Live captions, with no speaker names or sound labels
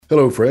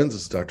Hello, friends.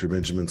 This is Dr.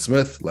 Benjamin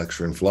Smith,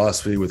 lecturer in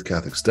philosophy with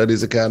Catholic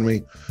Studies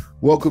Academy.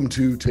 Welcome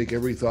to Take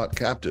Every Thought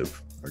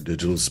Captive, our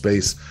digital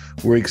space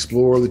where we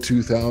explore the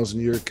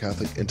 2,000-year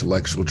Catholic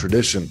intellectual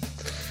tradition.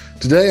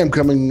 Today, I'm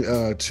coming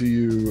to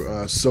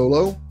you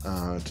solo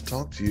to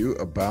talk to you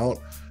about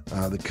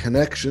the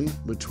connection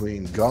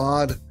between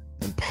God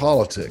and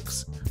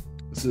politics.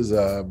 This is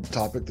a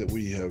topic that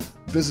we have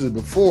visited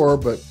before,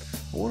 but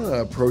I want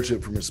to approach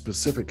it from a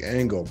specific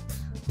angle.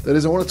 That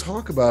is, I want to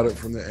talk about it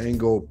from the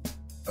angle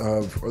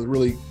of, or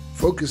really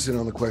focusing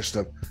on the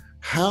question of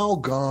how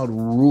God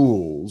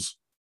rules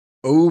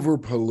over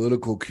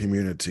political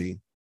community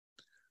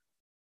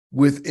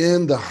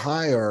within the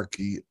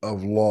hierarchy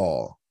of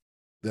law.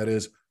 That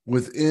is,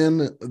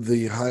 within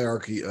the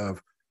hierarchy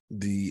of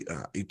the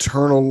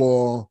eternal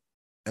law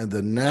and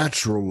the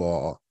natural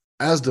law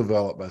as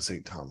developed by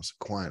St. Thomas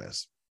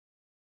Aquinas.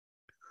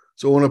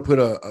 So I want to put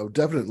a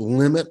definite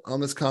limit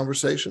on this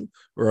conversation,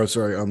 or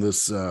sorry, on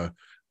this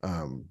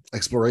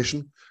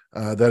exploration.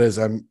 That is,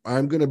 I'm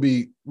going to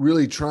be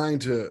really trying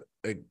to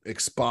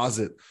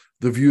exposit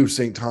the view of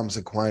St. Thomas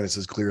Aquinas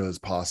as clearly as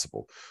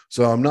possible.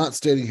 So I'm not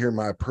stating here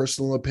my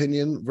personal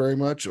opinion very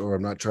much, or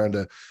I'm not trying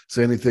to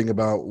say anything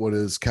about what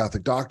is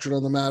Catholic doctrine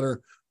on the matter.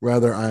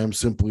 Rather, I am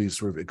simply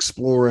sort of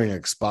exploring,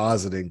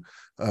 expositing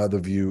the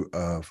view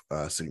of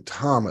St.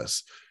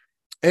 Thomas.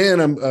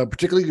 And I'm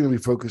particularly going to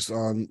be focused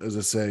on, as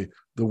I say,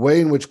 the way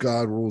in which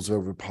God rules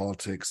over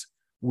politics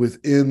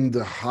within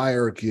the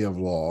hierarchy of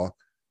law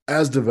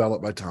as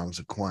developed by Thomas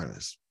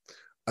Aquinas.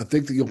 I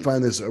think that you'll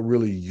find this a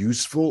really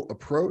useful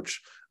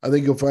approach. I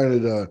think you'll find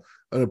it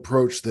an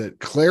approach that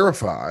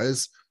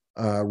clarifies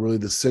really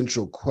the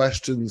central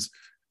questions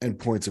and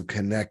points of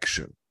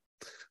connection.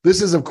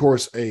 This is, of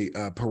course, a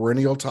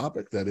perennial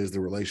topic, that is the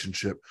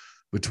relationship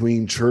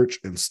between church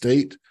and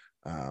state,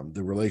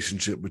 the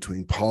relationship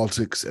between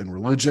politics and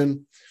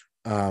religion.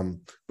 But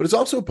it's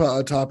also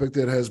a topic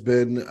that has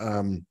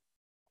been,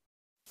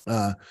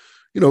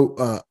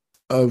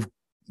 of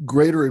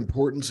greater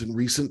importance in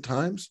recent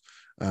times.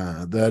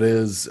 That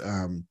is,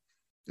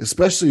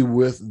 especially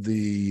with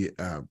the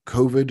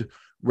COVID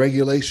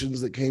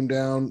regulations that came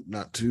down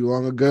not too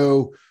long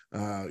ago.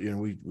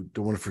 We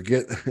don't want to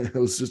forget it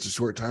was just a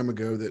short time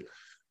ago that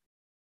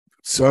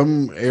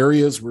some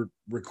areas were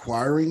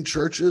requiring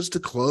churches to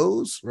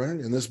close, right?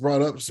 And this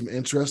brought up some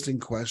interesting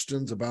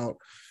questions about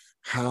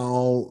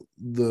how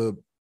the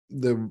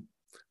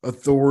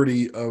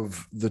authority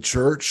of the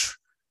church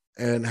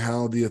and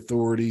how the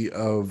authority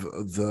of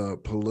the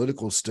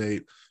political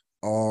state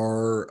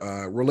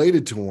are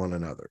related to one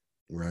another,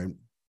 right?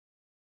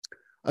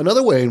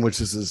 Another way in which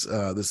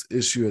this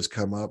issue has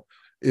come up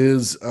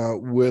is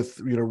with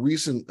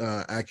recent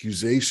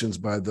accusations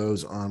by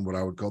those on what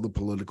I would call the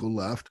political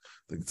left. I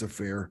think it's a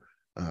fair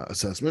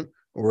assessment,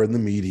 or in the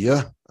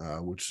media,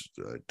 which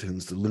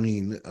tends to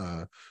lean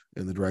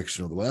in the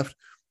direction of the left,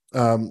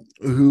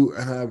 who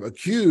have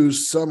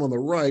accused some on the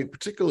right,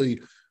 particularly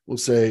we'll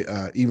say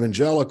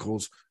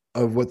evangelicals,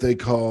 of what they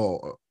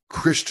call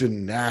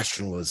Christian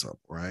nationalism,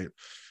 right?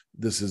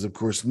 This is, of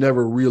course,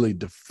 never really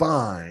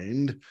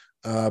defined,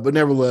 but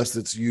nevertheless,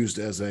 it's used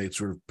as a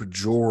sort of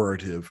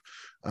pejorative,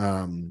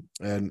 and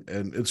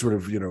it's sort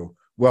of,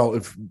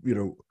 if,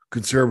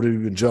 conservative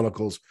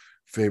evangelicals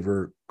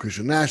favor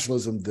Christian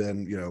nationalism,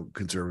 then,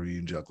 conservative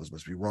evangelicals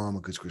must be wrong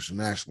because Christian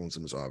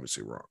nationalism is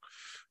obviously wrong.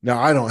 Now,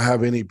 I don't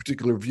have any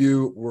particular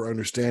view or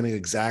understanding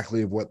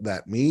exactly of what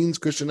that means,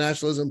 Christian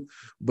nationalism,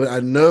 but I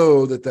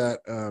know that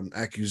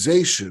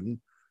accusation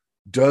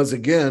does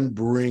again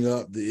bring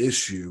up the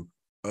issue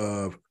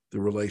of the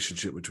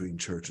relationship between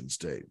church and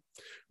state.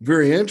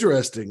 Very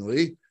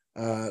interestingly,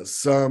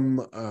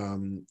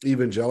 some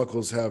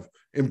evangelicals have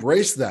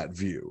embraced that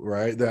view,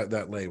 right?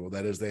 That label.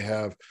 That is, they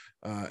have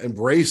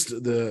embraced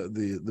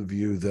the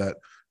view that,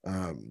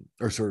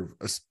 or sort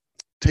of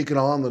taken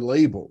on the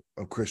label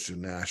of Christian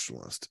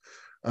nationalist,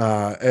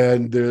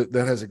 and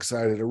that has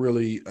excited a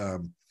really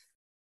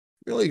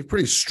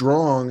pretty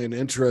strong and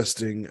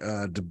interesting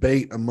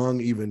debate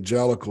among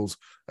evangelicals,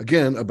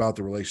 again, about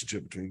the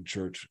relationship between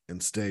church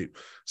and state.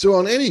 So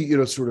on any,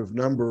 sort of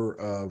number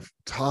of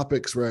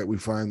topics, right, we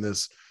find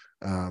this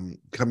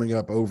coming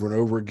up over and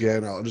over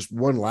again.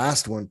 One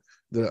last one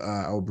that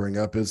I'll bring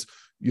up is,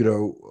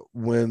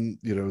 when,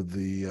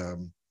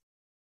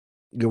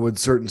 when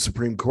certain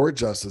Supreme Court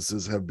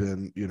justices have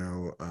been,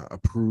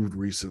 approved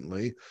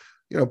recently,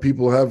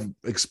 people have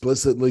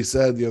explicitly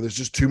said, there's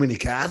just too many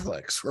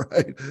Catholics,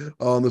 right,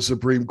 on the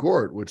Supreme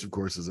Court, which of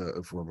course is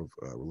a form of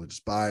religious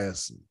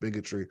bias and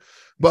bigotry.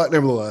 But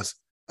nevertheless,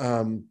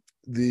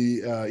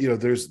 there's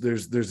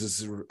this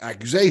sort of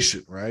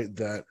accusation, right,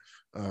 that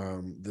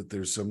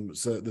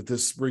that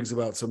this brings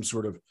about some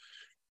sort of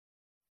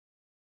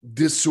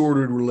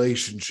disordered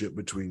relationship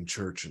between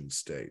church and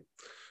state.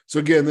 So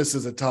again, this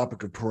is a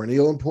topic of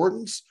perennial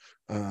importance.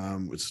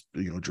 It's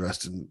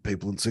addressed in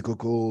papal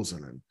encyclicals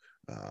and in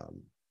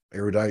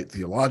erudite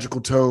theological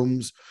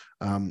tomes,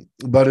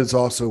 but it's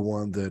also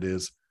one that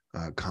is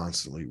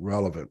constantly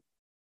relevant.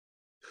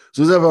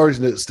 So as I've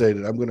already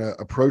stated, I'm going to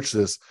approach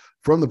this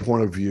from the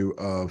point of view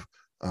of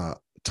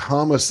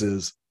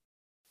Thomas's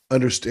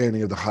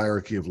understanding of the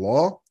hierarchy of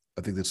law.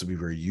 I think this will be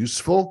very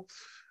useful.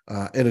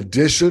 In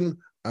addition,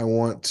 I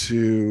want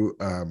to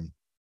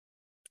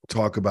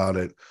talk about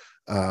it.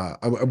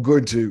 I'm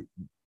going to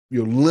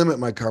limit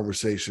my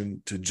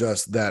conversation to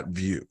just that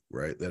view,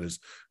 right? That is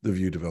the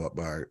view developed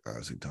by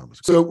St. Thomas.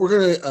 So we're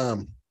going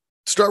to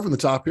start from the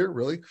top here,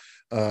 really,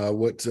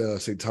 what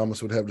St.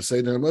 Thomas would have to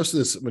say. Now, most of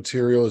this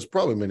material, as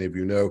probably many of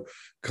you know,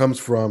 comes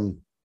from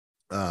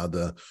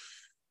the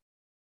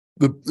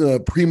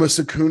Prima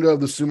Secunda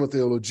of the Summa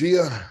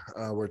Theologia,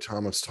 where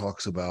Thomas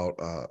talks about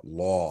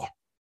law.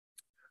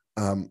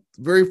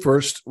 Very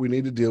first, we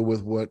need to deal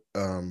with what,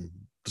 to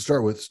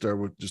start with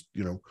just,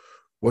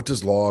 what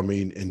does law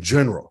mean in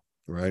general,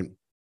 right?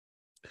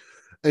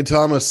 And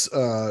Thomas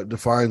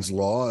defines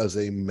law as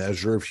a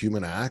measure of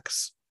human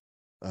acts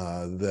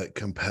that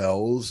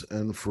compels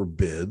and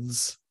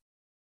forbids,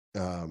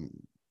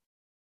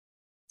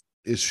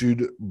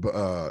 issued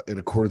in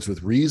accordance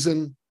with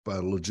reason by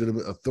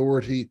legitimate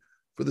authority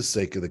for the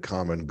sake of the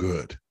common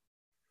good.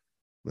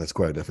 That's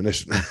quite a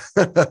definition.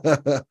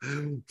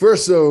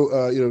 First,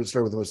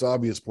 start with the most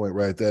obvious point,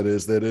 right? That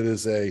is that it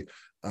is a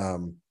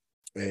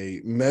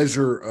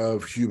measure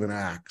of human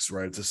acts,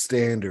 right? It's a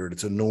standard,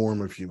 it's a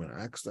norm of human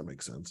acts. That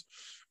makes sense.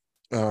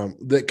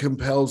 That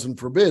compels and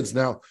forbids.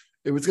 Now,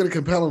 if it's going to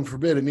compel and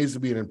forbid, it needs to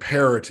be an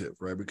imperative,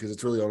 right? Because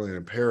it's really only an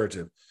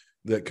imperative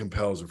that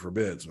compels and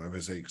forbids. When I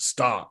say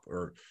stop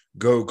or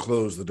go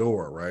close the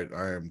door, right?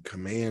 I am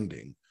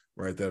commanding,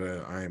 right?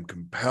 That I am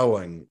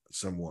compelling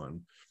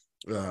someone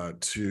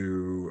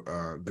to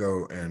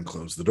go and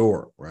close the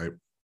door, right?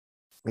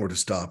 Or to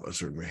stop a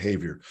certain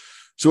behavior.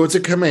 So it's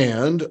a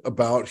command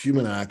about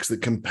human acts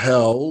that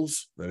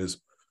compels, that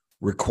is,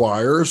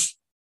 requires,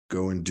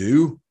 go and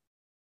do,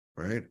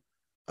 right?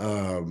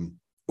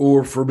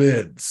 Or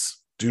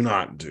forbids, do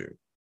not do,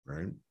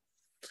 right?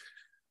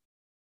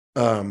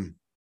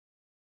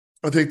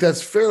 I think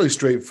that's fairly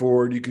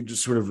straightforward. You could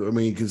just sort of,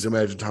 you can just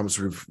imagine Thomas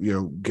sort of,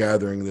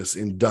 gathering this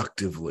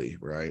inductively,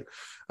 right,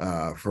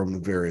 from the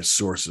various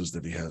sources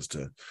that he has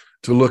to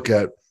look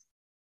at.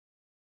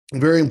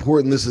 Very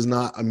important, this is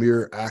not a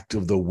mere act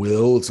of the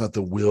will. It's not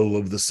the will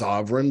of the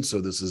sovereign. So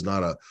this is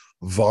not a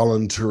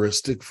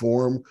voluntaristic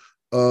form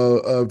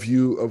a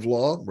view of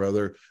law.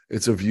 Rather,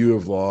 it's a view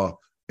of law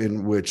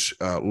in which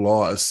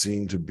law is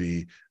seen to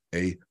be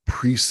a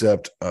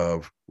precept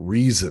of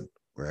reason.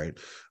 Right.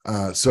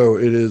 So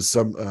it is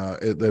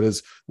that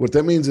is what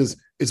that means is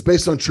it's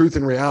based on truth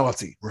and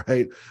reality,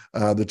 right?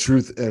 The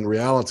truth and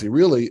reality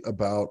really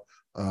about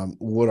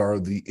what are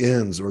the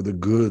ends or the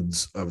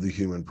goods of the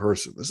human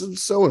person. This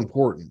is so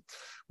important,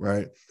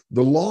 right?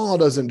 The law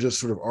doesn't just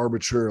sort of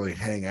arbitrarily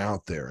hang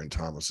out there in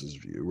Thomas's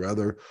view.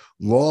 Rather,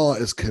 law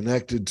is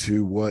connected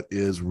to what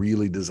is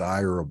really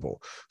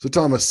desirable. So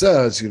Thomas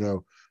says,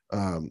 in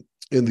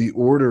the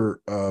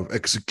order of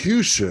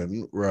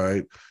execution,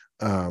 right?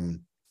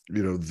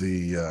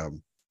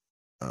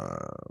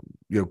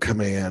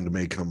 Command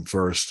may come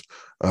first,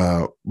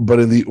 but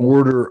in the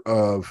order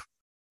of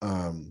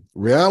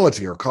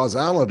reality or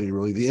causality,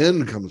 really, the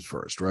end comes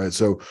first, right?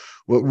 So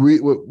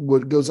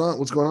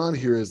what's going on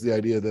here is the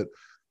idea that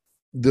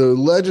the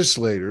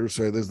legislators,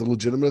 so there's the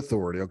legitimate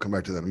authority, I'll come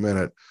back to that in a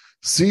minute,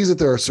 sees that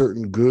there are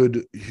certain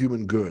good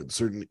human goods,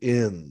 certain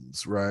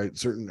ends, right?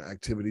 Certain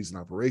activities and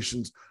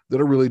operations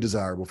that are really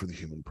desirable for the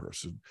human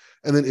person,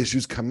 and then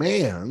issues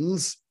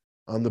commands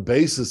on the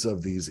basis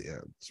of these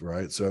ends,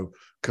 right? So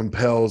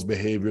compels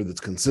behavior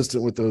that's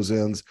consistent with those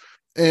ends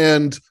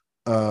and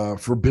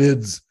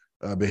forbids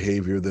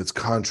behavior that's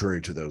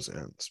contrary to those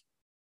ends.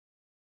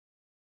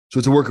 So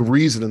it's a work of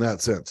reason in that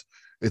sense.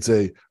 It's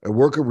a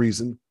work of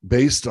reason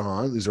based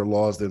on, these are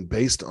laws then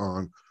based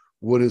on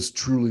what is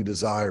truly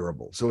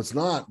desirable. So it's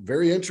not,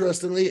 very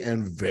interestingly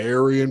and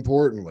very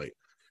importantly,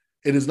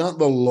 it is not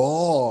the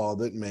law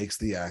that makes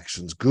the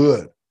actions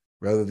good.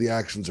 Rather, the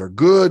actions are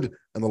good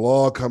and the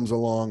law comes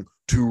along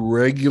to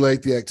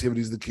regulate the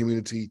activities of the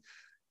community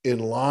in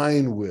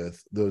line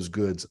with those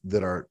goods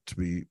that are to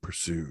be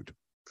pursued.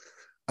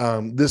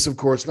 This, of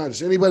course, not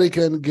just anybody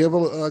can give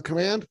a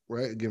command,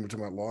 right? Again, we're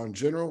talking about law in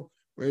general,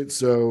 right?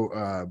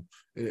 So,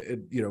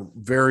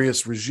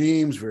 various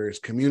regimes, various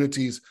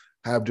communities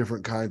have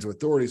different kinds of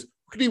authorities.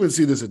 We could even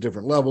see this at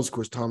different levels. Of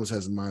course, Thomas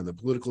has in mind the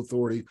political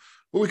authority,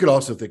 but we could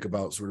also think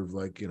about sort of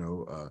like,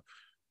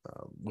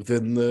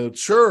 within the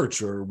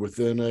church or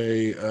within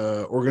a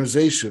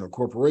organization or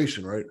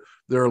corporation, right?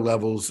 There are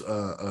levels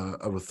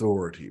of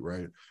authority,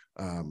 right?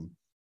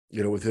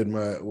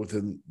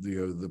 Within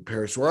the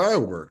parish where I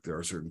work, there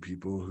are certain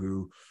people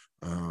who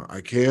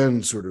I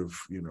can sort of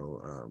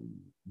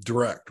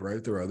direct,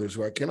 right? There are others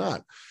who I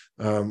cannot.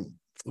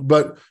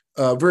 But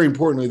very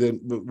importantly, then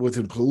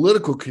within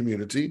political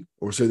community,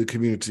 or say the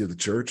community of the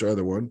church,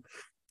 either one,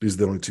 these are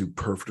the only two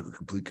perfectly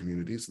complete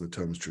communities in the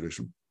Thomas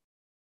tradition.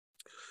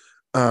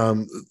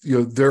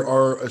 There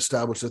are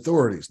established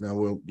authorities. Now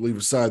we'll leave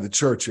aside the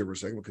church here for a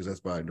second because that's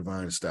by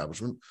divine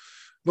establishment.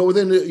 But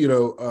within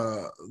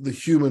the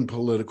human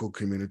political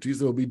communities,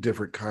 there will be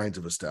different kinds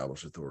of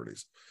established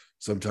authorities.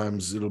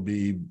 Sometimes it'll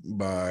be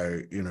by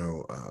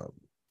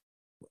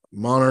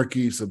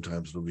monarchy,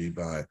 sometimes it'll be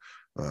by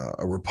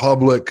a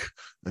republic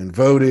and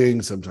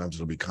voting, sometimes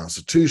it'll be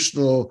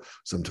constitutional,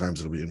 sometimes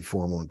it'll be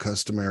informal and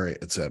customary,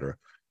 etc.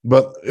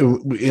 But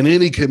in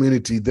any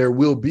community, there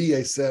will be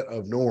a set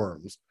of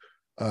norms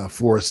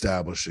for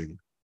establishing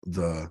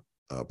the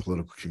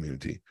political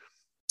community.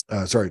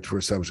 For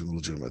establishing the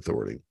legitimate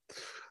authority.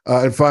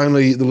 And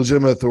finally, the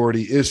legitimate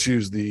authority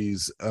issues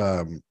these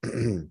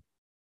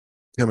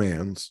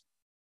commands,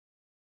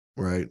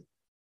 right?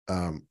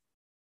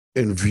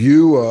 In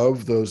view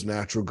of those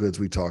natural goods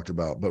we talked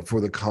about, but for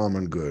the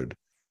common good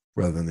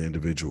rather than the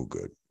individual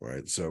good,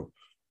 right? So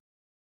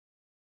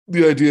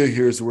the idea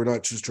here is that we're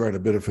not just trying to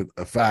benefit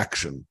a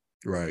faction,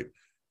 right?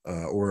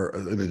 Or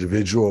an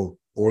individual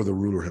or the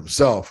ruler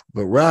himself,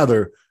 but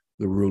rather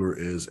the ruler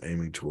is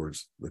aiming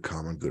towards the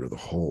common good of the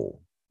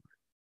whole.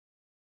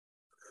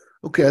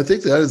 Okay, I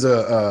think that is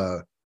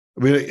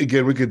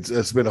again, we could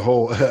spend a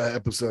whole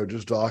episode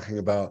just talking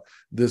about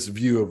this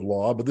view of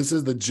law, but this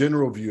is the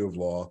general view of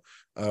law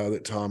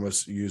that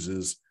Thomas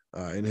uses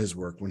in his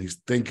work when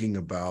he's thinking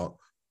about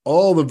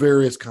all the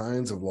various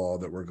kinds of law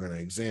that we're going to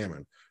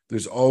examine.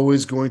 There's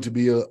always going to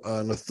be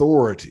an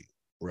authority,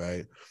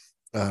 right,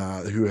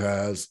 who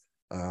has,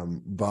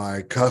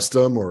 by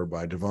custom or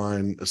by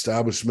divine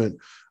establishment,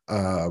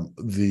 or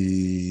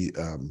maybe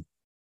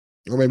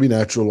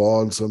natural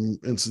law in some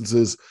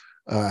instances,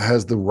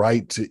 has the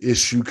right to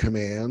issue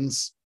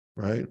commands,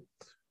 right?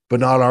 But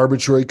not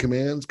arbitrary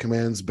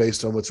commands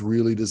based on what's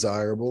really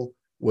desirable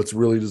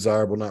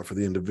not for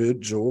the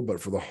individual,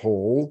 but for the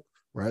whole,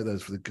 right?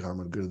 That's for the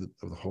common good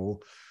of the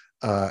whole,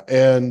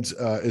 and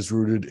is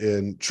rooted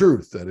in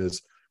truth. That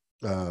is,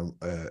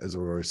 as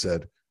I've already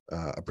said,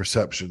 a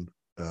perception,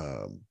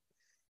 an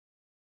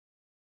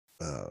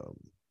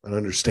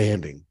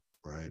understanding,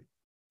 right?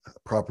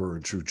 Proper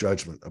and true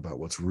judgment about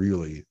what's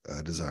really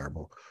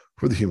desirable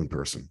for the human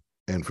person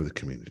and for the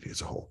community as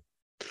a whole.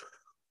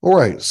 All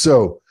right,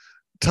 so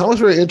Thomas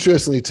very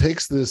interestingly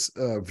takes this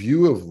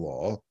view of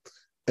law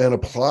and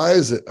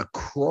applies it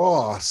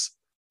across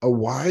a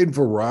wide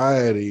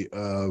variety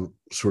of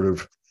sort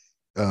of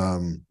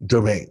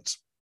domains.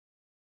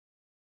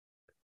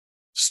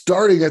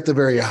 Starting at the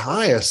very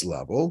highest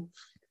level,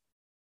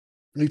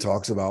 he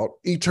talks about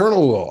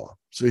eternal law.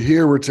 So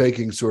here we're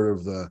taking sort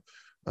of the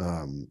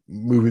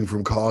moving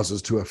from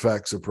causes to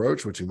effects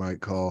approach, which you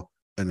might call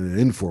in an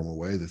informal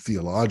way, the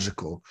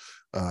theological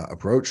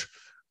approach.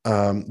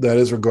 That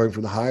is, we're going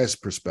from the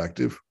highest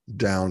perspective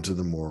down to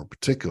the more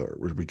particular.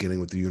 We're beginning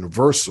with the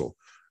universal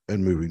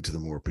and moving to the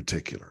more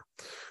particular.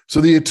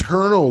 So the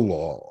eternal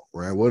law,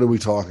 right? What are we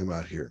talking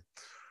about here?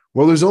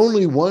 Well, there's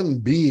only one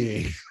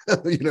being,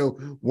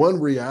 one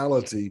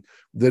reality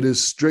that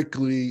is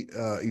strictly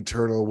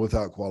eternal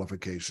without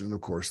qualification. And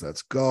of course,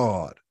 that's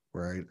God,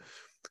 right?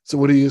 So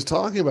what he is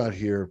talking about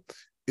here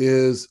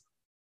is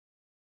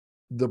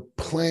the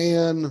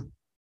plan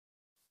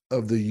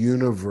of the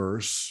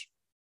universe,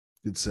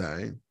 you'd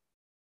say,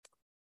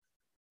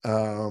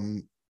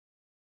 that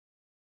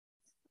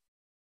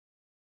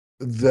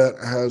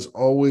has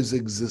always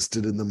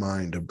existed in the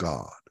mind of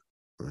God,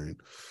 right?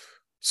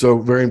 So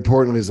very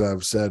importantly, as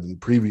I've said in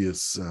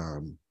previous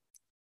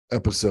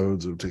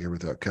episodes of Take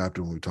Everything Without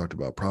Captain, when we talked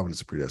about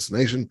providence and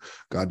predestination,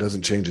 God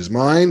doesn't change his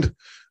mind.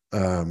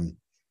 God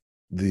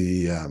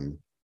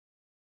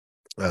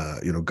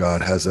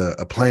has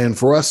a plan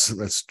for us.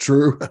 That's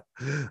true.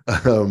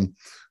 But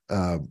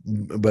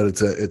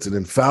it's an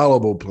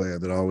infallible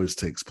plan that always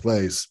takes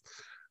place.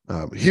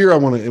 Here, I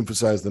want to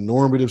emphasize the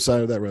normative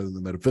side of that rather than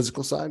the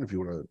metaphysical side. If you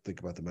want to think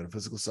about the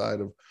metaphysical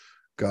side of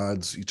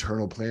God's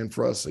eternal plan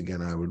for us,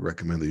 again, I would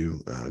recommend that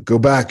you go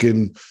back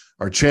in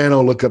our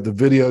channel, look up the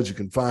videos. You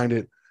can find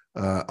it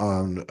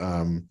on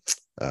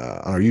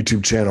our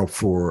YouTube channel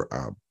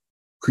for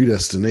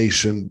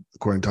predestination,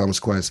 according to Thomas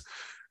Aquinas,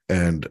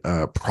 and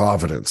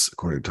providence,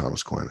 according to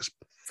Thomas Aquinas.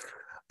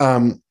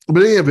 But in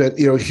any event,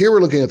 here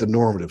we're looking at the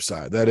normative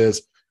side. That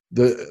is,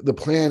 the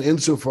plan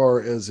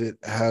insofar as it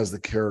has the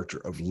character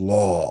of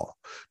law.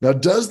 Now,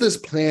 does this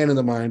plan in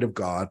the mind of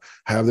God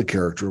have the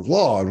character of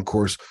law? And of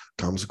course,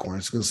 Thomas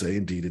Aquinas is going to say,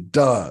 indeed, it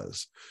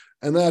does.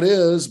 And that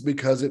is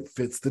because it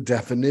fits the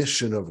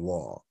definition of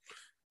law.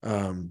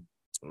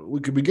 We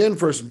could begin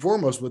first and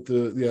foremost with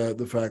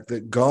the fact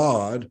that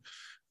God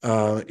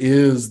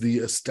is the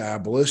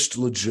established,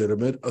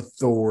 legitimate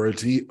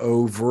authority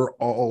over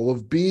all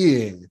of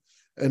being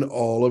and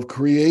all of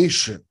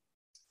creation.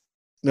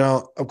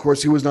 Now, of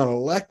course, he was not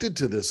elected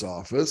to this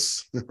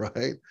office,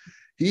 right?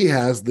 He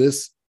has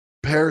this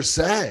per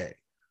se,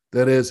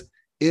 that is,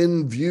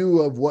 in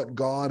view of what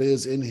God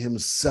is in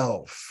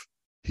himself,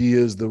 he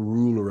is the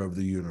ruler of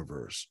the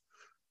universe.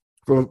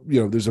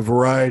 There's a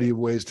variety of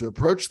ways to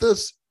approach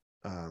this.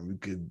 We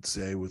could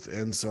say with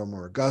Anselm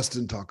or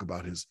Augustine, talk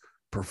about his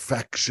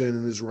perfection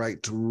and his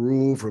right to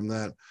rule from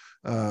that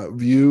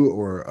view,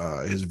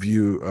 or his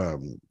view,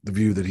 the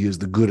view that he is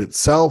the good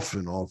itself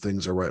and all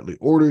things are rightly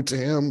ordered to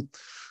him.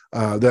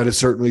 That is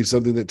certainly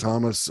something that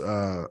Thomas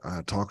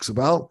talks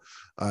about.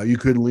 You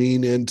could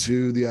lean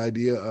into the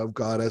idea of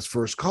God as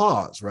first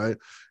cause, right?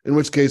 In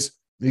which case,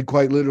 He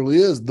quite literally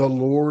is the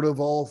Lord of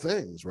all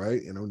things,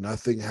 right?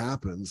 Nothing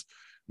happens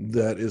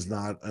that is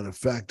not an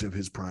effect of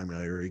his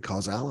primary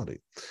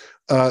causality.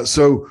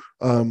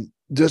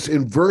 Just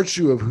in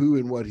virtue of who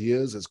and what he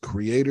is as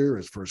creator,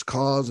 as first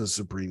cause, as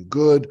supreme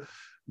good,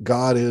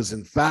 God is,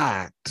 in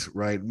fact,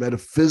 right,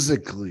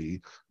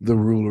 metaphysically the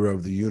ruler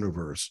of the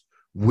universe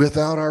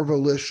without our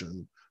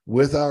volition,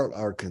 without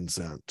our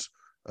consent,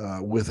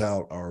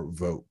 without our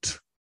vote,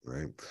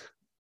 right?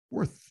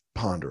 Worth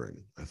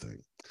pondering, I think.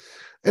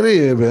 In any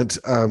event,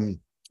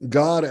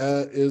 God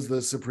is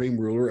the supreme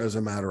ruler as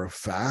a matter of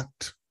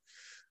fact.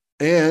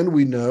 And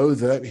we know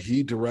that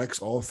he directs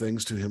all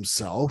things to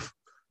himself,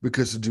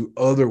 because to do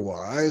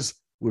otherwise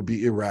would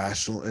be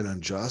irrational and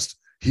unjust.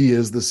 He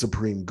is the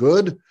supreme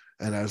good.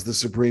 And as the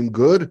supreme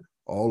good,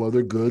 all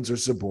other goods are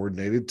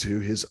subordinated to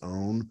his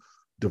own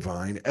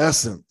divine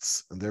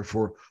essence. And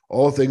therefore,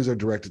 all things are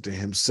directed to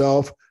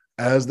himself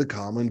as the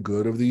common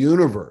good of the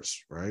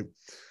universe, right?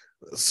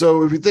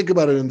 So if you think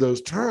about it in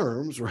those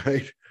terms,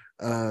 right,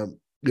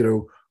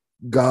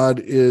 God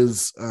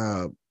has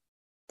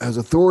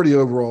authority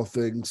over all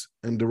things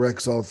and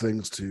directs all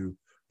things to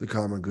the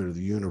common good of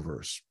the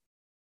universe.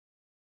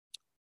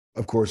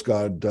 Of course,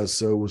 God does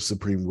so with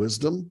supreme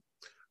wisdom,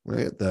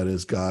 right? That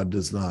is, God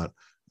does not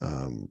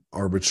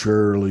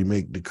arbitrarily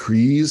make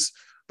decrees,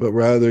 but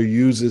rather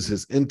uses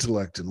his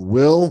intellect and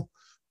will,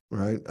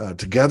 right,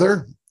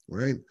 together,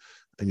 right,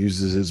 and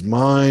uses his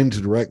mind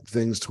to direct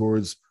things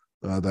towards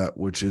that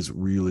which is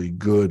really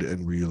good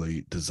and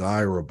really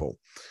desirable.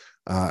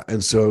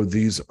 And so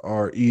these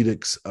are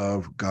edicts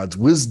of God's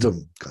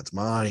wisdom, God's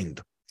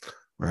mind,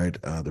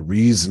 right? The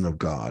reason of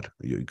God,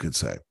 you could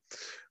say.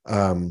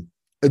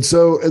 And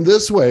so in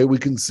this way, we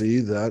can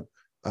see that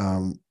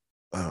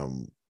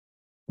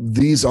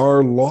these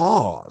are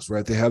laws,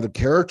 right? They have the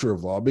character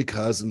of law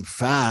because, in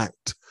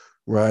fact,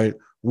 right,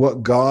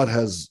 what God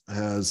has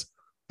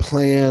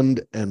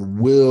planned and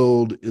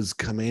willed is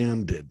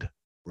commanded,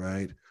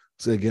 right?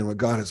 So again, what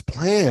God has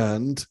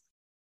planned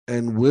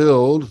and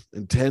willed,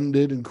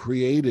 intended, and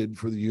created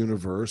for the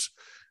universe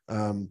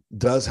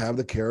does have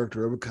the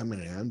character of a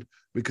command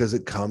because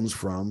it comes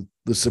from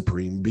the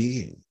supreme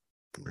being,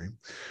 right?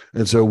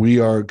 And so we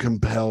are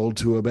compelled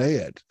to obey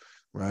it,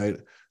 right?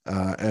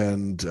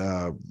 And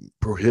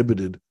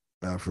prohibited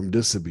from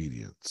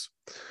disobedience.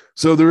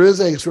 So there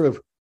is a sort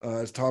of,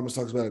 as Thomas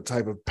talks about, a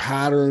type of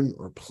pattern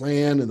or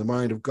plan in the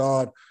mind of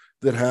God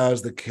that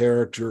has the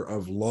character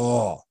of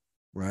law,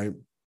 right?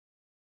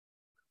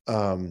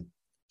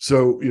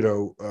 So,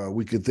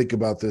 we could think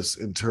about this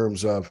in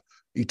terms of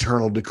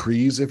eternal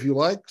decrees, if you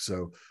like.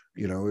 So,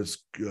 it's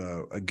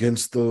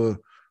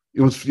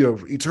it was,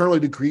 eternally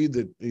decreed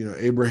that,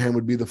 Abraham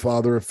would be the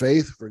father of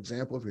faith, for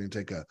example, if you're going to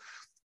take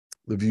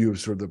the view of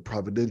sort of the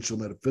providential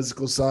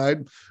metaphysical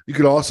side. You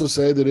could also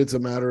say that it's a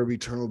matter of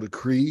eternal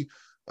decree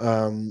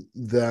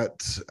that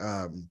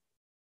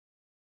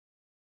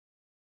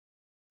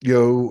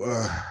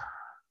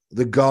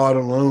the God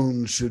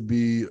alone should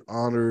be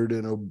honored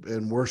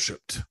and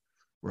worshipped,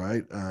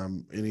 right?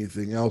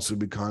 Anything else would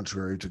be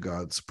contrary to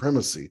God's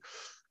supremacy,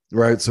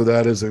 right? So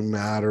that is a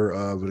matter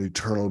of an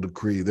eternal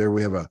decree. There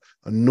we have a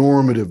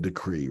normative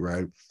decree,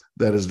 right?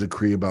 That is a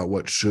decree about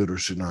what should or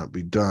should not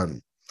be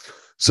done.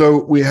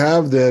 So we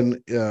have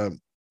then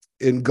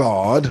in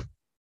God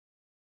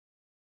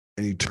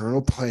an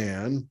eternal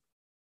plan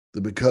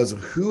that, because of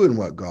who and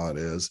what God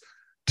is,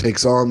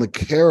 takes on the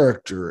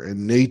character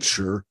and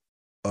nature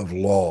of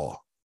law.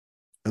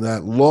 And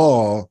that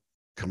law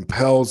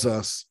compels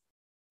us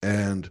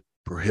and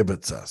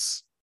prohibits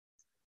us.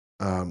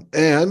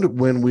 And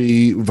when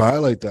we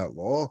violate that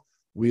law,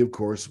 we, of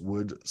course,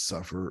 would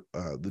suffer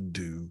the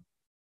due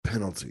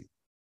penalty.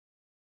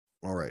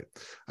 All right.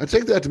 I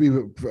take that to be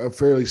a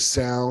fairly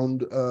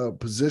sound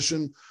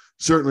position.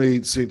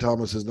 Certainly, St.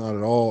 Thomas is not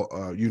at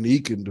all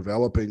unique in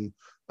developing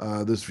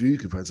this view. You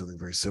can find something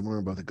very similar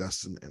in both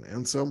Augustine and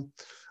Anselm.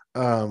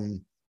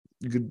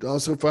 You could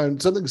also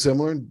find something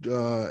similar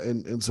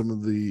in some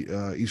of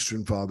the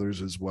Eastern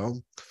Fathers as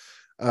well.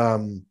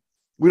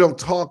 We don't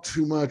talk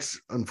too much,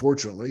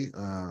 unfortunately,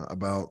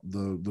 about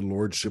the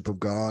lordship of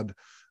God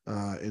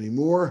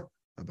anymore,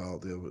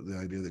 about the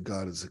idea that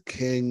God is a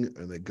king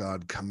and that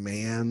God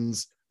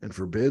commands and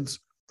forbids.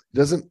 He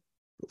doesn't,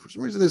 for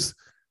some reason, this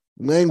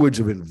language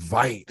of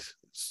invite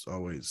is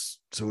always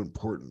so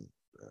important.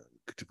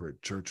 Contemporary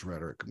church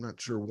rhetoric. I'm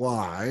not sure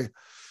why.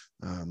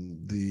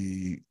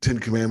 The Ten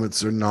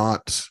Commandments are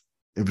not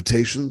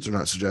invitations, they're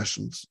not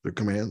suggestions, they're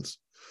commands,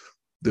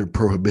 they're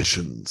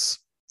prohibitions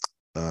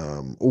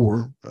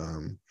or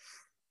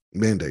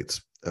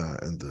mandates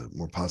in the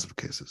more positive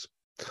cases.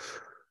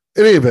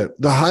 In any event,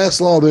 the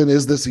highest law then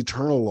is this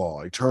eternal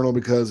law, eternal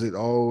because it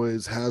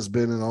always has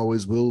been and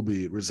always will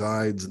be. It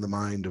resides in the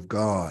mind of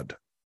God.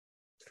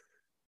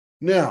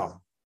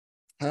 Now,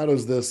 how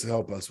does this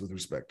help us with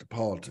respect to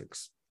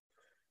politics?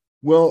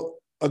 Well,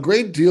 a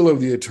great deal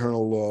of the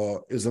eternal law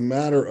is a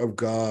matter of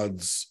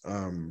God's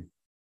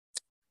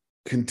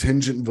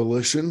contingent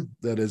volition.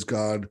 That is,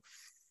 there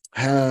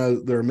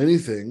are many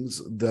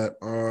things that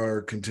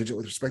are contingent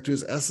with respect to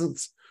his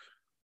essence,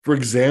 For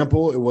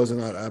example, it was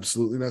not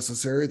absolutely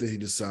necessary that he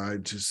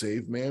decide to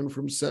save man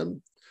from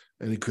sin,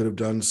 and he could have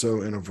done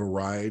so in a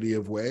variety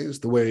of ways.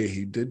 The way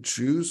he did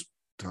choose,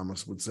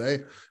 Thomas would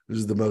say,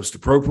 is the most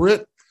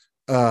appropriate.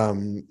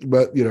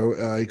 But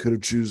he could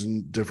have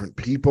chosen different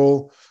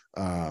people.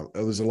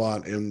 There's a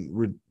lot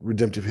in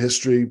redemptive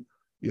history,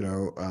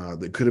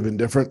 that could have been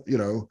different.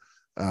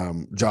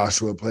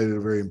 Joshua played a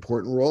very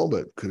important role,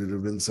 but could it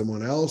have been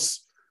someone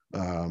else?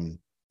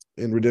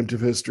 In redemptive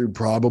history,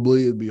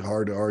 probably it'd be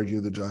hard to argue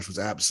that Joshua was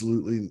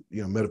absolutely,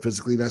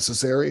 metaphysically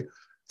necessary.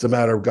 It's a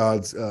matter of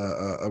God's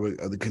of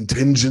the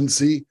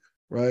contingency,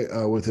 right,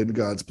 within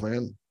God's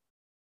plan.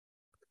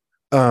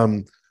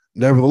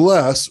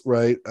 Nevertheless,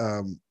 right,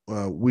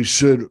 we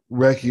should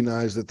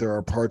recognize that there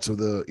are parts of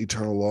the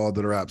eternal law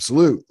that are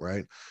absolute,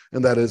 right,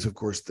 and that is, of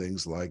course,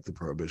 things like the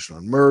prohibition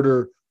on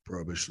murder,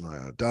 prohibition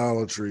on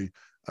idolatry,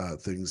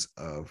 things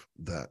of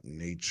that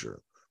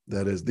nature.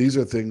 That is, these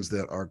are things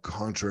that are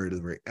contrary to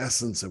the very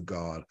essence of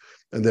God,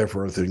 and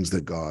therefore are things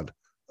that God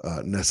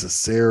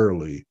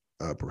necessarily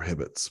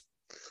prohibits.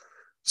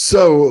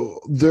 So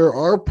there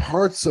are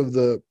parts of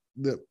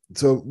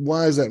so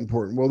why is that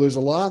important? Well, there's a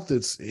lot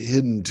that's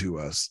hidden to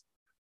us,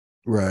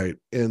 right,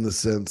 in the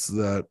sense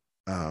that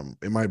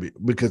it might be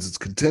because it's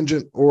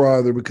contingent, or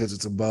either because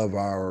it's above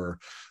our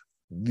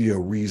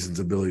reason's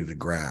ability to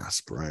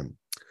grasp, right?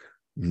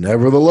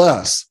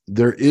 Nevertheless,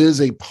 there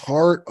is a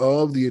part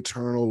of the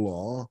eternal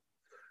law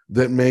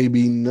that may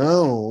be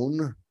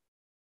known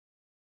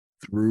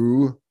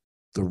through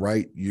the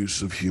right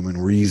use of human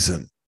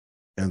reason,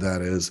 and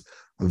that is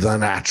the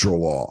natural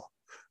law.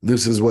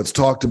 This is what's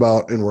talked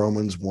about in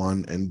Romans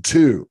 1 and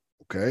 2,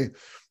 okay?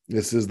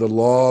 This is the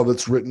law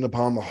that's written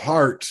upon the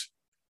heart,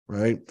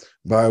 right,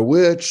 by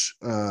which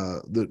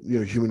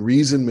the human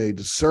reason may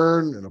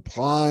discern and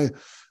apply,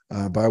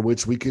 by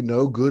which we can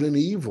know good and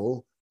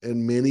evil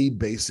in many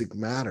basic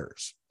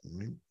matters.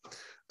 Right?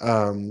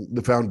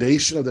 The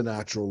foundation of the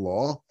natural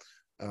law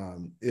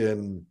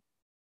in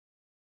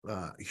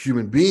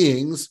human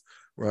beings,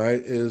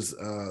 right,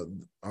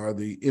 are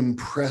the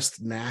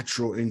impressed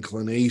natural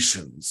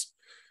inclinations.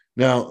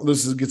 Now,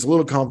 this gets a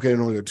little complicated. I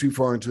don't want to go too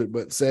far into it,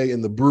 but say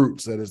in the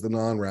brutes, that is the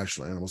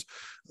non-rational animals,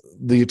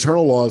 the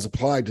eternal law is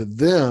applied to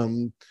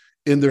them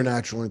in their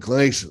natural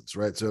inclinations,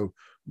 right? So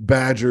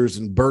badgers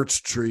and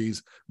birch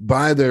trees,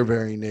 by their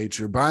very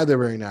nature, by their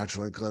very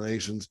natural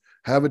inclinations,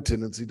 have a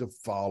tendency to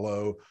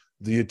follow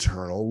the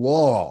eternal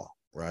law,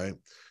 right?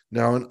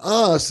 Now, in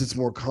us, it's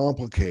more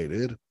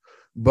complicated,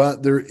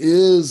 but there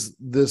is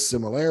this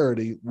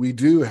similarity. We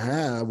do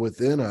have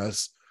within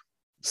us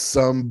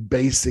some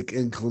basic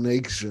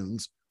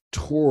inclinations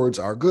towards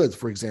our goods,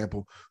 for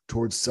example,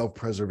 towards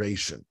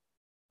self-preservation,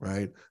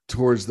 right?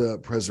 Towards the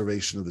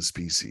preservation of the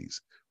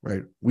species,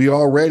 right? We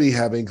already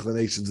have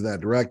inclinations in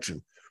that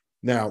direction.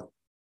 Now,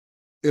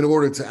 in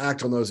order to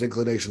act on those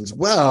inclinations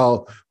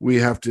well, we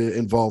have to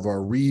involve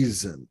our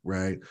reason,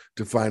 right,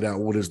 to find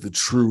out what is the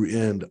true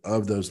end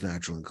of those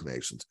natural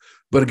inclinations.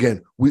 But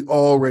again, we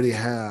already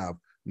have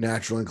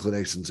natural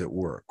inclinations at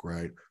work,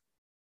 right?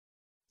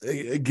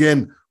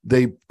 Again,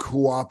 they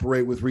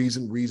cooperate with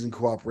reason, reason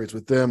cooperates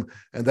with them,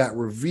 and that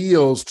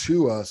reveals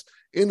to us,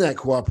 in that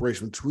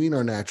cooperation between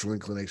our natural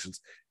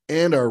inclinations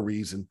and our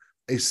reason,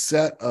 a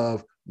set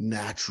of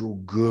natural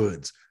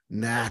goods,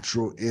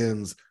 natural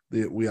ends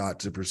that we ought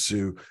to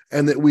pursue,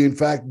 and that we in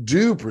fact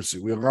do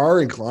pursue. We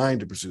are inclined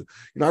to pursue.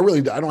 I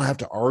don't have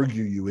to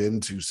argue you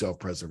into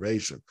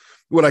self-preservation.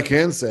 What I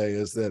can say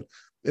is that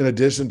in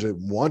addition to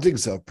wanting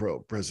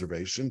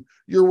self-preservation,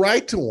 you're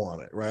right to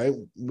want it, right?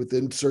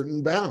 Within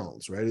certain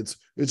bounds, right?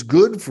 It's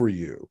good for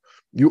you.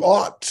 You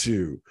ought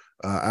to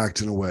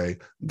act in a way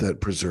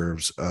that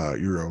preserves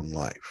your own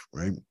life,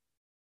 right?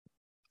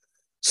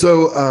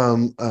 So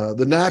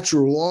the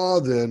natural law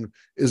then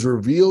is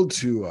revealed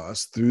to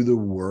us through the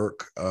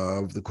work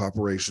of the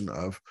cooperation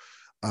of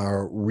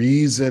our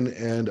reason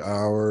and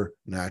our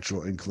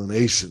natural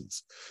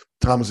inclinations.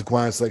 Thomas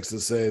Aquinas likes to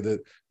say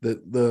that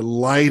the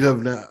light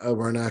of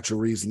our natural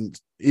reason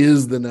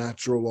is the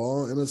natural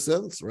law, in a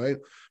sense, right?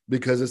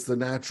 Because it's the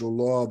natural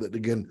law that,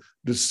 again,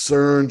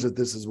 discerns that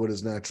this is what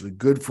is naturally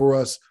good for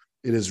us.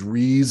 It is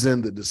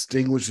reason that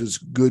distinguishes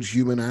good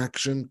human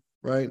action,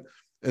 right?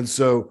 And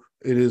so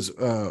it is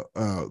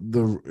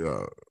the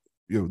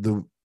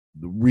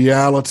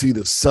reality,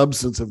 the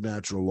substance of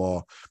natural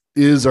law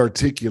is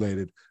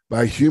articulated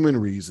by human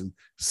reason,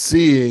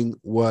 seeing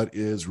what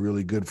is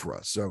really good for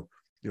us. So,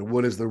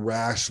 what is the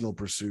rational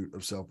pursuit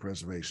of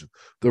self-preservation,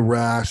 the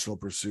rational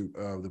pursuit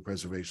of the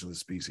preservation of the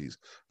species,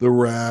 the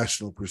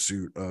rational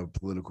pursuit of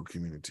political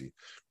community?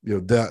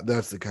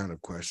 That's the kind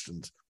of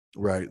questions,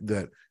 right,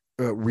 that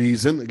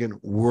reason, again,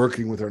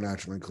 working with our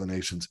natural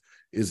inclinations,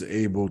 is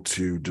able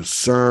to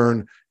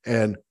discern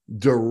and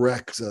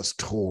directs us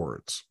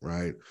towards,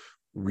 right?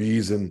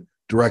 Reason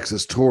directs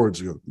us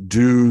towards,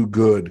 do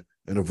good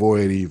and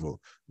avoid evil.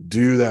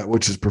 Do that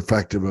which is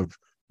perfective of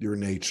your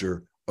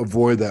nature.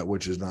 Avoid that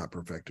which is not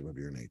perfective of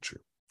your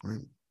nature,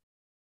 right?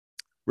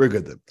 Very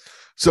good then.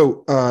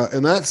 So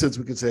in that sense,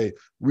 we could say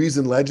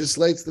reason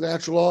legislates the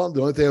natural law.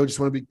 The only thing I just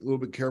want to be a little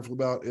bit careful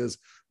about is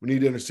we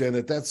need to understand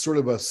that that's sort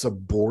of a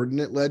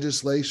subordinate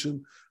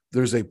legislation.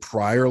 There's a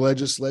prior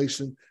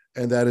legislation,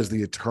 and that is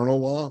the eternal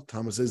law.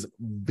 Thomas is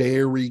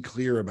very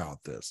clear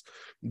about this,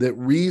 that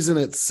reason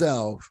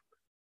itself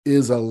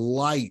is a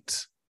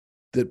light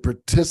that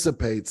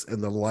participates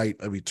in the light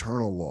of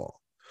eternal law.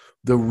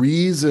 The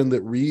reason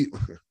that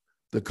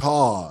the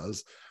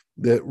cause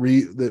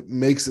that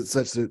makes it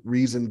such that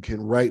reason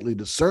can rightly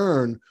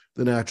discern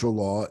the natural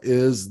law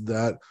is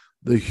that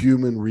the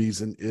human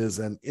reason is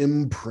an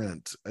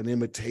imprint, an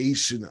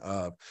imitation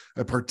of,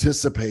 a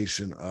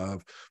participation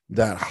of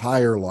that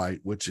higher light,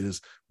 which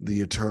is the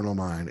eternal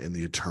mind and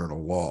the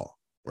eternal law,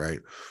 right?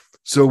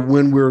 So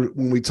when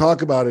we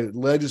talk about it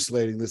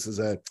legislating, this is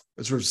a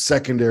sort of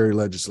secondary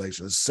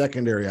legislation, a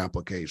secondary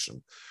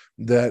application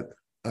that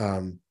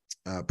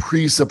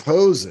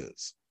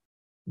presupposes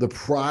the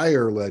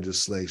prior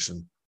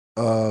legislation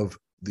of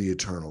the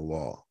eternal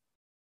law,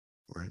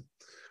 right?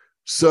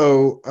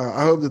 So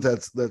I hope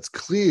that that's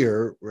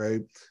clear,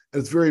 right? And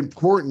it's very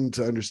important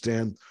to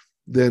understand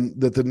then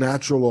that the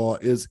natural law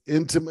is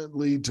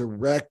intimately,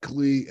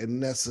 directly, and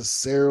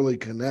necessarily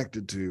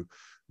connected to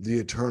the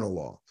eternal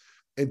law.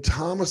 In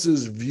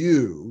Thomas's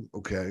view,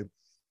 okay,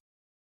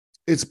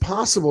 it's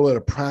possible at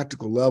a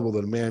practical level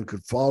that a man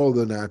could follow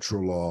the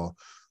natural law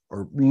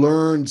or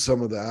learn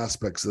some of the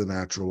aspects of the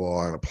natural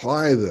law and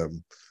apply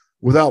them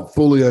without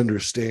fully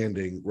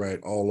understanding, right,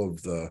 all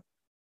of the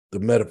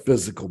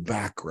metaphysical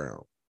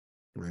background,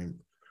 right?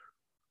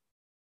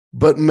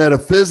 But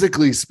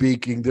metaphysically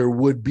speaking, there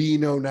would be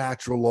no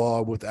natural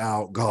law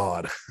without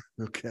God,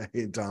 okay,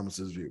 in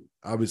Thomas's view.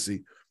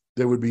 Obviously,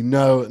 there would be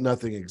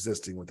nothing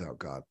existing without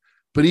God.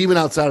 But even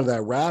outside of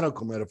that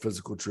radical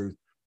metaphysical truth,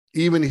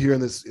 even here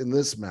in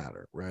this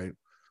matter, right,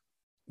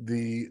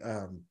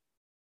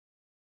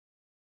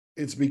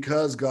 it's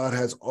because God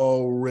has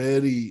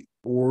already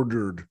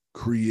ordered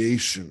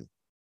creation,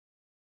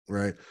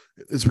 right?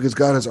 It's because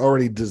God has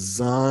already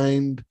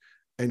designed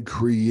and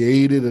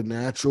created a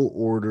natural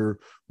order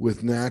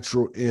with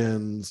natural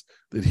ends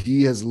that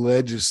he has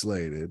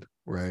legislated,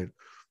 right?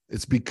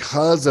 It's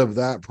because of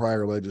that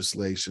prior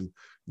legislation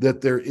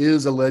that there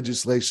is a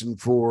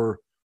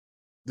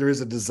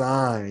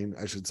design,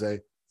 I should say,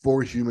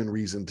 for human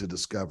reason to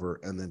discover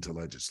and then to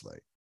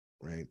legislate,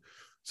 right?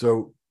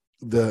 So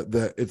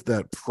it's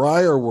that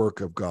prior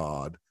work of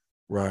God,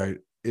 right,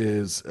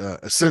 is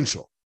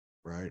essential,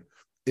 right,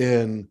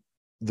 in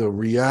the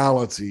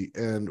reality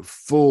and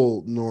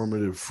full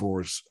normative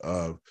force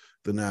of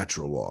the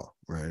natural law,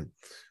 right?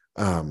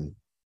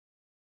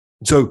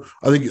 So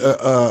I think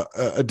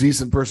a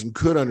decent person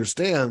could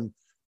understand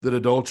that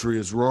adultery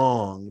is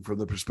wrong from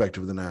the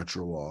perspective of the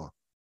natural law.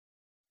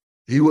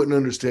 He wouldn't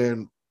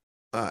understand,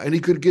 and he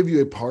could give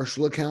you a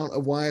partial account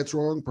of why it's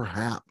wrong,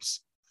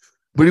 perhaps,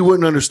 but he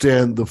wouldn't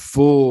understand the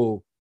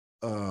full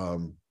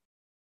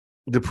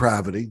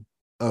depravity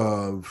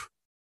of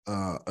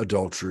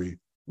adultery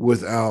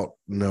without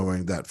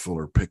knowing that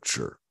fuller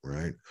picture,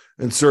 right?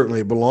 And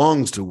certainly it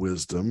belongs to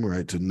wisdom,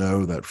 right, to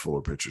know that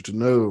fuller picture, to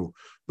know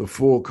the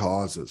full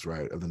causes,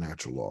 right, of the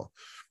natural law.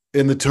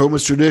 In the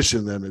Thomist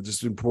tradition, then, it's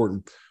just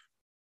important,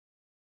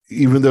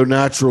 even though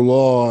natural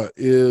law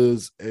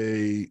is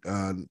a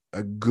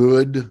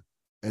good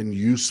and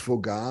useful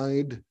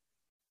guide,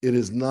 it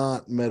is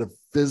not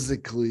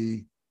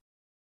metaphysically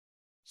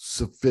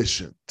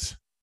sufficient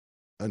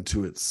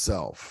unto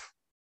itself.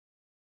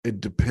 It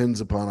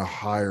depends upon a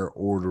higher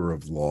order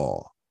of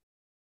law.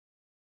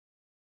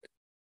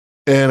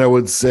 And I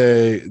would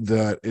say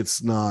that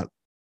it's not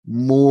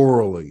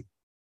morally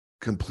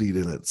complete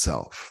in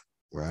itself,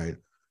 right?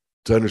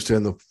 To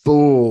understand the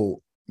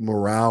full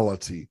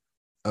morality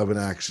of an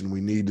action, we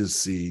need to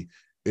see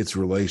its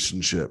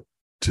relationship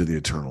to the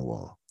eternal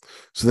law.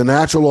 So the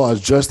natural law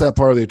is just that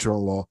part of the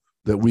eternal law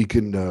that we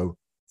can know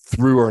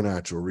through our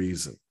natural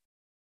reason.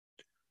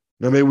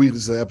 Now, maybe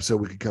this is an episode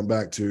we could come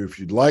back to. If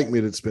you'd like me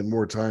to spend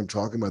more time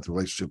talking about the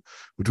relationship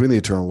between the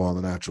eternal law and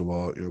the natural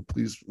law,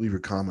 please leave your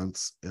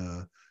comments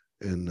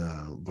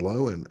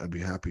below, and I'd be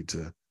happy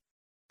to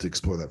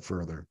explore that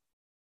further.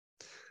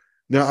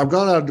 Now, I've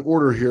gone out of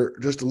order here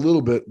just a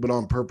little bit, but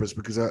on purpose,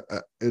 because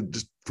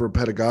just for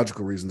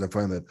pedagogical reasons, I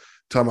find that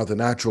talking about the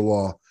natural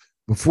law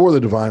before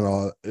the divine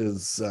law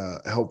is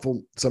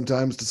helpful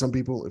sometimes to some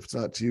people. If it's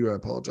not to you, I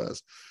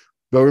apologize.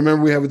 But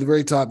remember, we have at the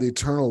very top the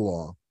eternal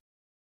law.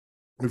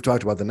 We've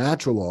talked about the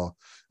natural law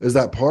as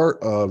that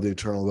part of the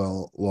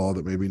eternal law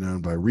that may be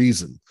known by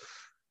reason.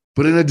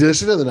 But in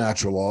addition to the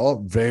natural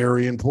law,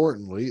 very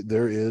importantly,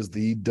 there is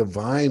the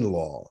divine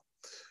law.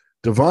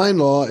 Divine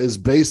law is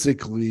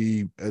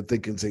basically, I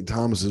think in St.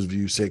 Thomas's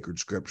view, sacred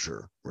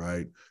scripture,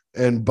 right?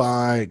 And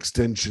by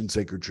extension,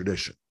 sacred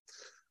tradition.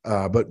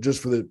 But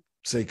just for the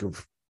sake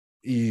of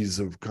ease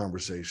of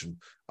conversation,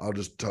 I'll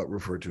just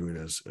refer to it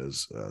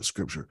as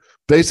scripture.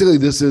 Basically,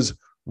 this is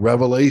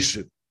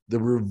revelation, the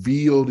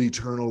revealed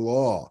eternal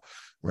law,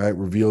 right?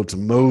 Revealed to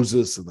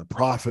Moses and the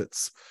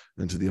prophets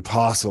and to the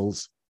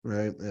apostles,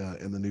 right,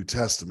 in the New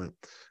Testament,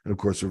 and of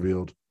course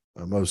revealed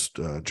most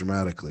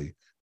dramatically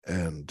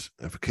and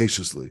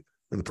efficaciously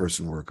in the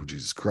person and work of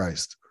Jesus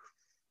Christ.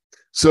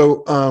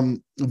 So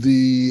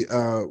the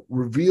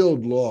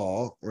revealed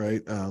law,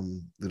 right,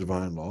 the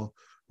divine law,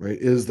 right,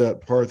 is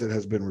that part that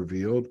has been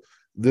revealed.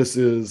 This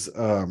is,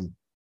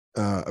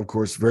 of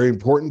course, very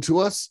important to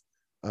us.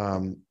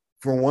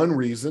 For one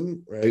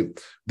reason, right,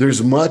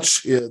 there's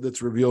much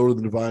that's revealed in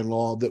the divine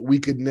law that we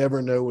could never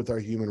know with our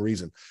human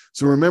reason.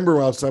 So remember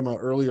what I was talking about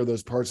earlier,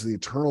 those parts of the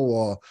eternal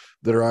law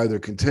that are either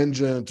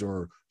contingent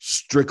or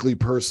strictly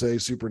per se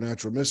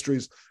supernatural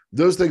mysteries.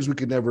 Those things we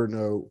could never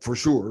know for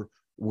sure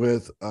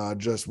with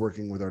just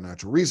working with our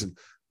natural reason.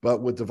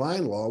 But with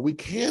divine law, we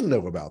can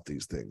know about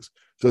these things.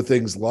 So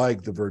things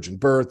like the virgin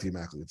birth, the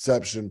immaculate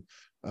conception,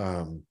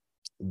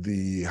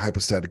 the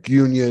hypostatic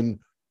union,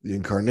 the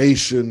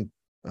incarnation,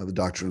 the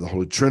doctrine of the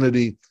Holy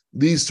Trinity,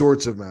 these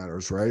sorts of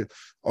matters, right,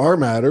 are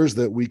matters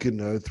that we can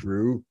know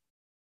through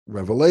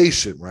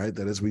revelation, right?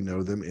 That is, we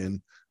know them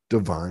in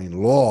divine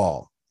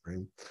law,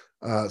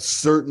 right?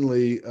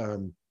 Certainly,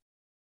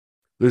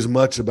 there's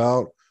much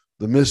about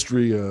the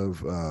mystery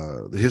of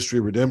the history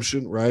of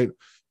redemption, right,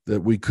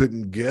 that we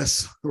couldn't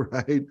guess,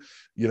 right?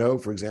 You know,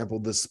 for example,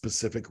 the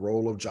specific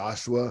role of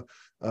Joshua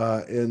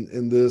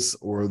in this,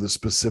 or the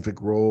specific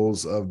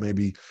roles of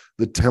maybe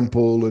the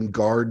temple and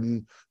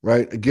garden,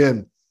 right?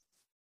 Again,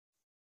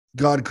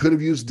 God could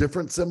have used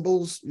different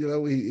symbols. You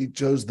know, he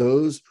chose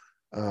those.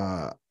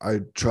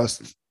 I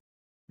trust,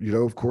 you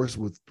know, of course,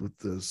 with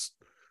this,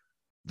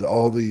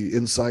 all the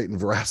insight and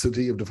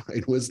veracity of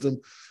divine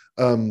wisdom.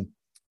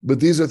 But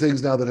these are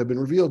things now that have been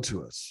revealed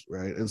to us,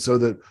 right? And so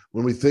that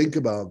when we think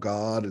about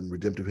God and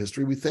redemptive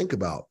history, we think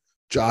about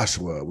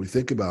Joshua, we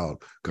think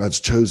about God's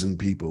chosen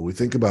people, we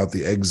think about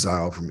the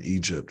exile from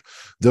Egypt.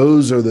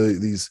 Those are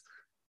these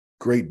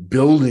great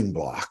building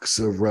blocks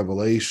of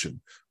revelation,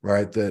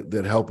 right,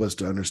 that help us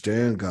to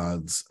understand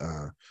God's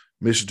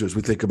mission to us.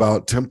 We think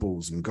about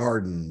temples and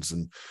gardens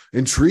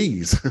and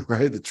trees,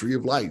 right? The tree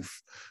of life,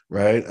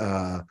 right?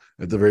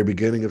 At the very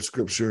beginning of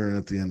Scripture and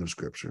at the end of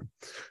Scripture.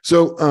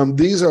 So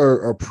these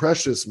are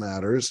precious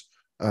matters.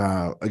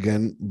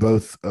 Again,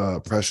 both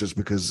precious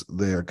because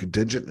they are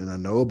contingent and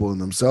unknowable in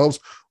themselves,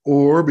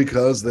 or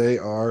because they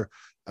are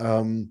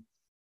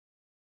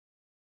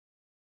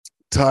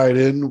tied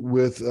in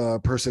with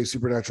per se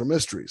supernatural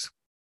mysteries.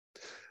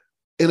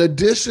 In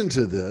addition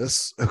to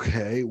this,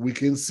 okay, we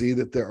can see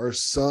that there are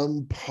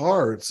some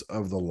parts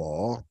of the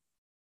law,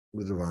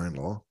 the divine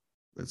law,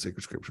 and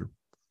sacred Scripture,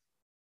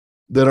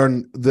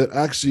 that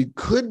actually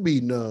could be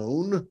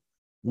known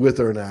with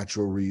our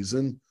natural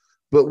reason,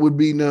 but would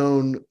be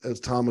known, as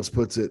Thomas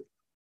puts it,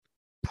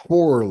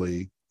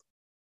 poorly,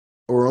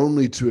 or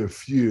only to a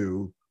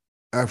few,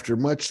 after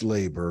much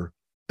labor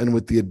and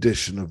with the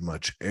addition of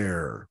much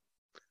error.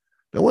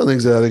 Now, one of the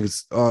things that I think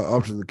is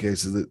often the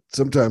case is that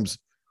sometimes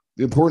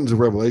the importance of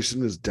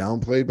revelation is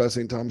downplayed by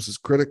St. Thomas's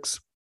critics.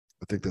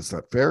 I think that's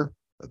not fair.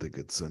 I think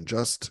it's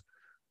unjust.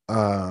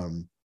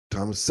 Thomas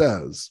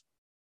says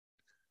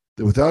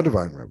that without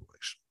divine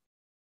revelation,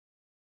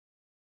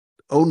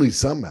 only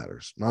some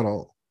matters, not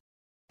all,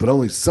 but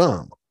only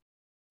some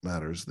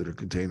matters that are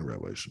contained in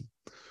revelation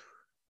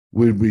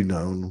would be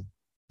known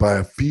by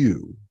a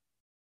few,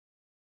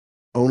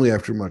 only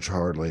after much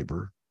hard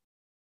labor,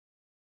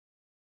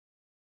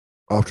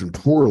 often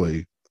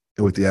poorly,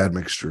 and with the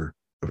admixture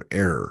of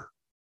error,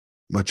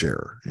 much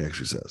error, he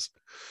actually says.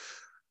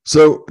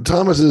 So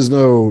Thomas is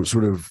no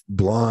sort of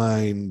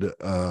blind,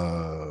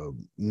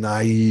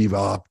 naive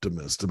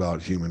optimist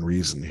about human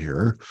reason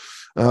here,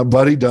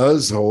 but he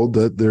does hold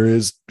that there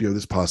is,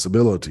 this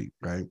possibility,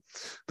 right,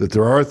 that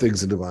there are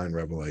things in divine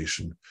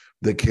revelation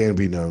that can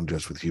be known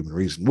just with human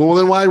reason. Well,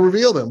 then why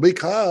reveal them?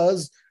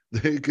 Because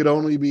they could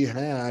only be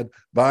had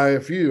by a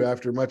few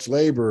after much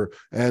labor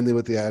and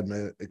with the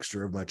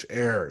admixture of much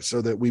error,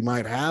 so that we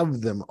might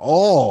have them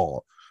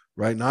all,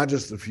 right? Not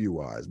just a few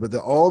wise, but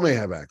that all may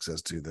have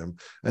access to them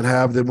and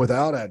have them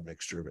without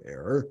admixture of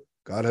error.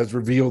 God has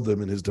revealed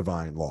them in his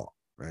divine law,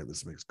 right?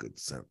 This makes good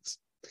sense.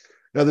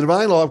 Now, the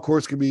divine law, of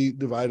course, can be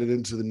divided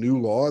into the new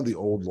law and the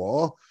old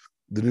law.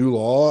 The new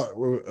law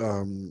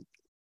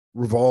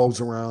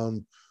revolves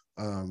around,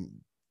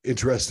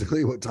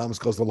 interestingly, what Thomas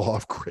calls the law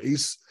of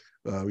grace.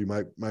 We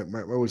might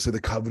always say the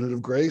covenant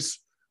of grace,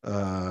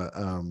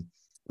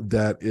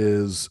 that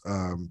is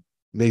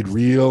made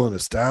real and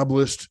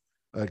established,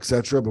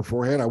 etc.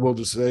 beforehand. I will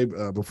just say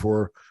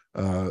before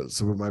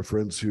some of my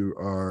friends who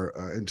are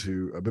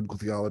into biblical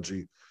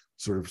theology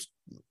sort of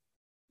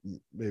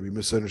maybe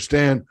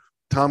misunderstand,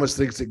 Thomas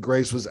thinks that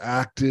grace was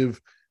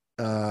active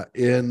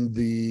in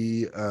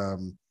the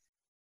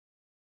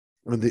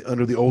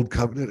under the old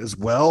covenant as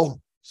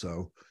well.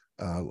 So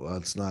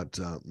let's not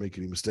make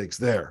any mistakes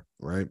there,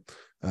 right?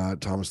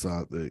 Thomas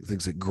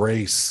thinks that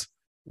grace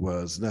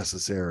was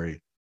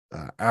necessary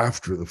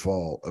after the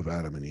fall of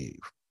Adam and Eve.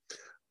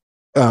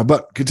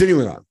 But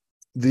continuing on,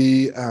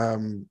 the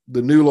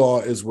new law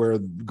is where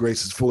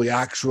grace is fully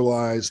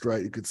actualized,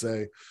 right? You could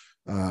say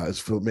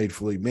it's made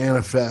fully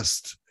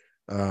manifest,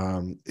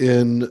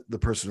 in the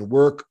person and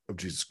work of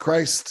Jesus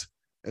Christ,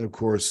 and of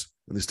course,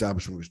 in the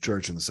establishment of his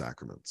church and the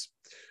sacraments.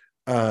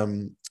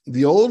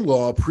 The old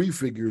law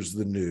prefigures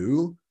the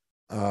new.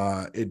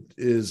 It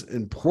is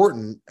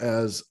important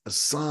as a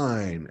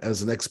sign,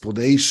 as an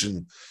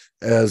explanation,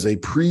 as a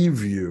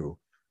preview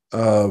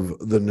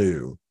of the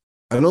new.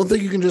 I don't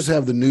think you can just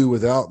have the new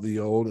without the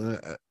old.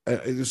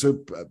 So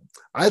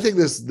I think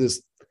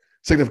this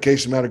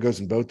signification matter goes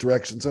in both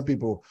directions. Some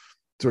people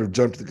sort of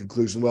jump to the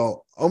conclusion,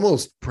 well,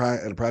 almost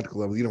at a practical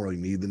level, you don't really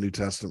need the New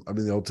Testament,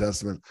 the Old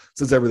Testament,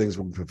 since everything's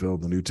been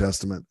fulfilled in the New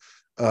Testament.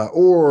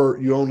 Or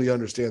you only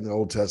understand the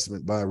Old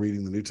Testament by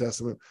reading the New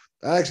Testament.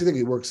 I actually think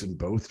it works in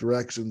both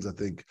directions. I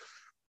think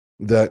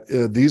that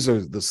these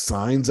are the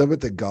signs of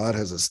it that God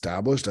has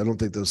established. I don't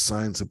think those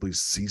signs simply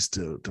cease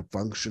to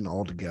function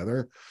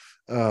altogether,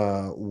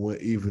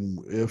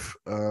 even if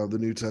the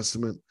New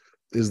Testament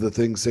is the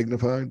thing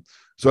signified.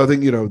 So I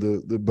think,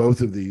 the both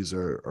of these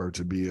are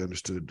to be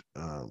understood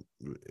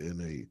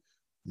in a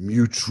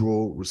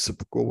mutual,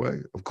 reciprocal way,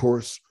 of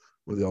course,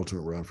 with the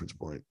ultimate reference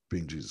point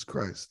being Jesus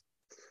Christ.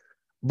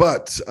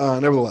 But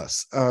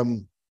nevertheless,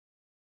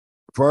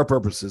 for our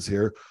purposes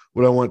here,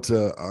 what I want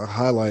to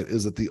highlight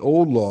is that the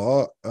old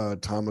law,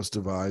 Thomas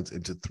divides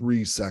into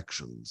 3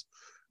 sections.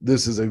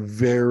 This is a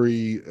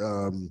very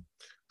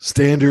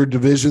standard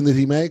division that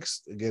he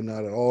makes. Again,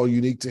 not at all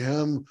unique to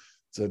him.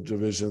 It's a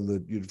division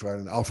that you'd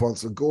find in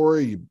Alphonse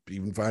Liguori, you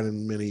even find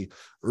in many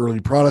early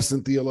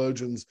Protestant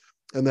theologians,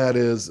 and that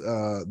is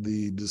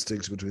the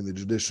distinction between the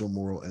judicial,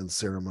 moral, and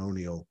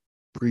ceremonial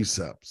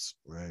precepts,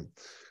 right?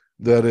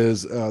 That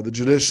is, the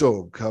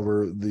judicial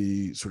cover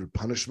the sort of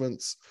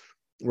punishments,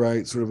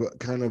 right? Sort of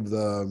kind of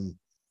the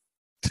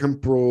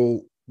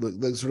temporal,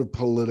 the sort of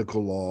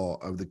political law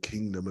of the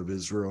kingdom of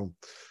Israel.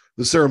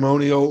 The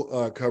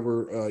ceremonial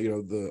cover,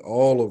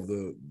 all of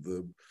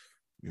the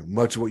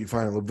much of what you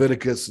find in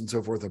Leviticus and so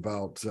forth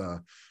about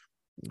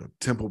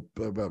temple,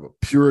 about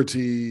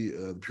purity,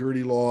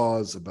 purity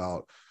laws,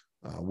 about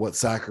what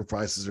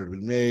sacrifices are to be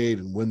made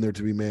and when they're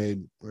to be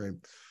made, right?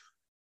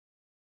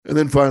 And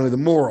then finally, the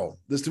moral.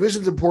 This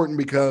division is important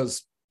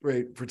because,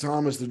 right, for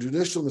Thomas, the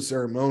judicial and the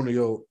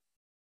ceremonial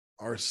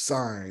are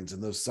signs,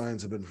 and those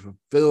signs have been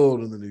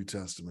fulfilled in the New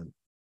Testament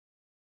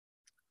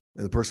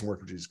and the person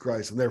work of Jesus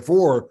Christ, and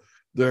therefore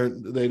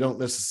they don't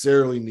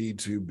necessarily need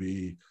to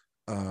be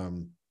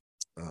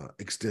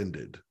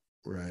extended,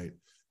 right?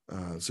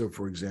 So,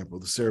 for example,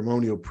 the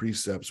ceremonial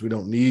precepts, we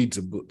don't need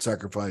to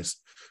sacrifice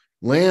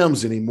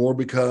lambs anymore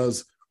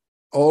because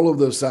all of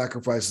those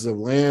sacrifices of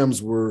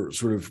lambs were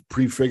sort of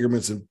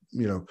prefigurements and,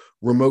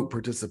 remote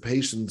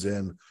participations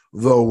in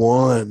the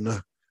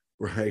one,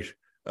 right,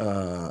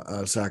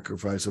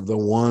 sacrifice of the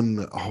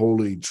one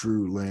holy,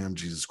 true Lamb,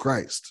 Jesus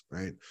Christ,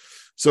 right?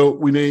 So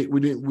we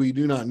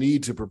do not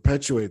need to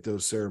perpetuate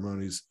those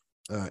ceremonies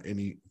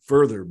any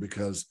further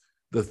because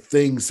the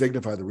thing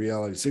signified, the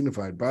reality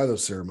signified by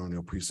those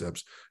ceremonial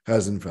precepts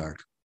has in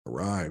fact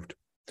arrived.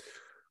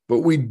 But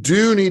we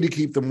do need to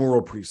keep the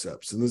moral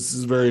precepts, and this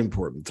is very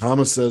important.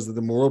 Thomas says that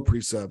the moral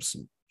precepts,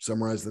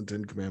 summarized in the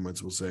 10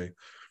 Commandments, will say,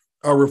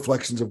 are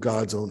reflections of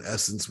God's own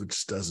essence,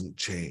 which doesn't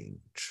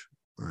change,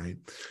 right?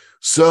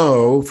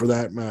 So for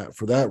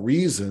that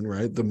reason,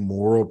 right, the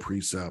moral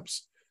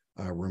precepts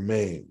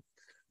remain.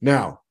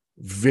 Now,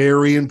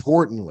 very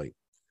importantly,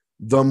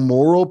 the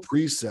moral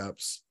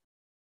precepts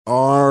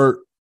are,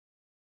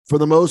 for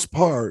the most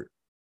part,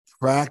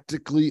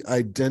 practically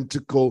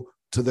identical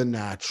to the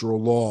natural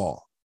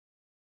law.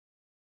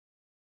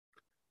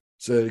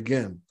 So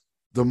again,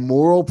 the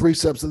moral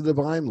precepts of the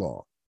divine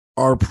law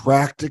are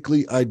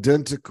practically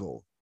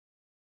identical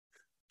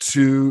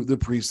to the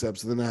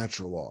precepts of the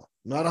natural law.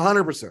 Not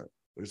 100%.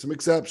 There's some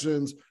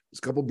exceptions. There's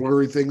a couple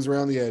blurry things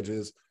around the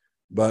edges,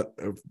 but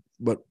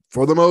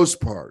for the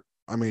most part,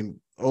 I mean,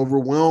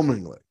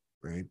 overwhelmingly,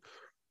 right?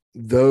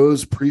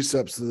 Those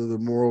precepts of the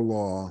moral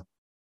law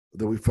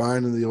that we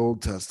find in the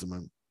Old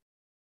Testament,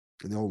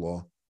 in the Old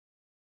Law,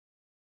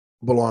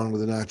 belong to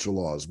the natural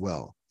law as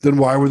well. Then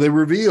why were they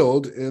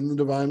revealed in the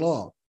divine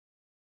law?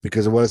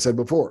 Because of what I said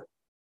before.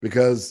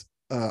 Because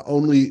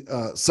only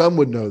some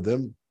would know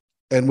them,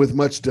 and with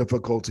much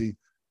difficulty,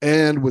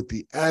 and with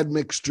the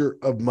admixture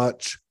of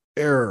much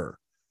error.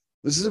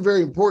 This is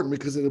very important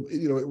because it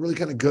really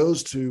kind of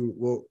goes to,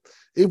 well,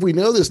 if we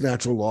know this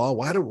natural law,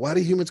 why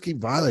do humans keep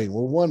violating?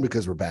 Well, one,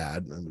 because we're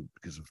bad, and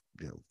because of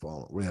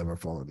we have our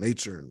fallen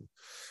nature and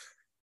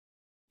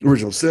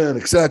original sin,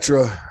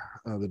 etc.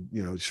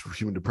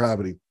 Human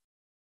depravity.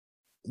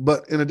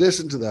 But in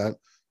addition to that,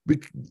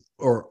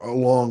 or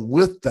along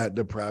with that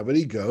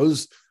depravity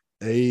goes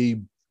a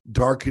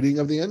darkening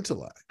of the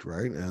intellect,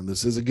 right? And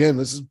this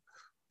is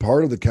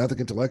part of the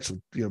Catholic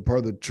intellectual, part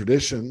of the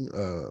tradition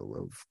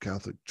of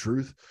Catholic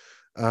truth,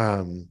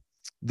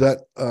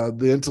 that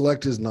the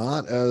intellect is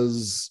not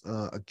as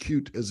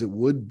acute as it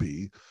would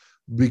be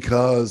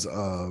because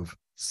of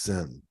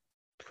sin.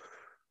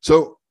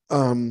 So,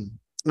 in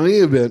any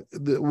event,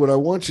 what I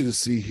want you to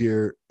see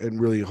here and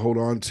really hold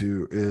on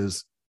to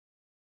is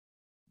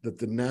that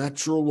the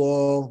natural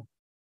law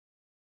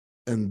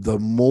and the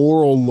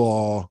moral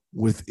law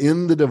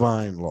within the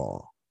divine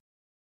law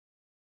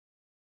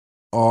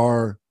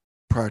are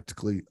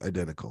practically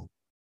identical.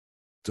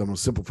 So I'm going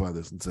to simplify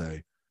this and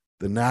say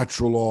the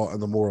natural law and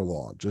the moral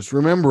law. Just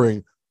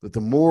remembering that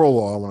the moral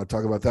law, when I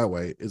talk about that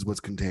way, is what's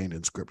contained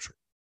in Scripture.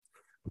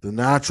 But the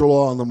natural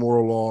law and the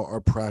moral law are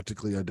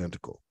practically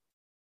identical.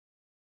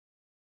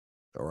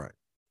 All right.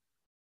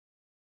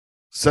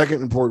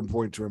 Second important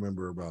point to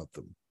remember about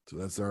them, so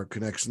that's our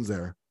connections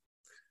there,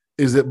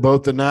 is that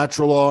both the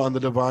natural law and the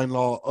divine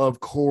law, of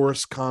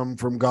course, come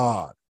from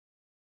God.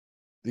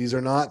 These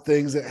are not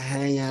things that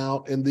hang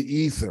out in the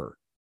ether,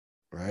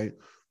 right?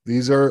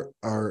 These are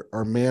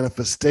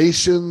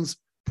manifestations,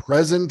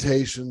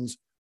 presentations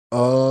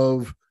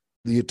of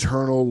the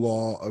eternal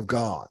law of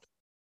God.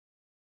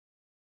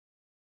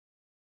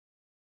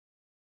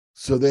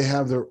 So they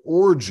have their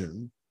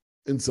origin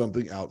in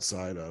something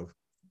outside of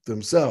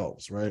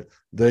themselves, right?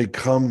 They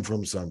come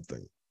from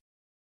something.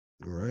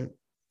 All right.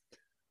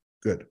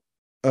 Good.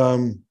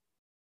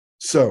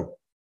 So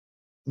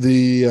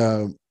the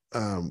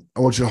I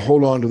want you to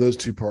hold on to those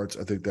two parts.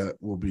 I think that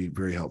will be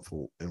very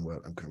helpful in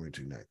what I'm coming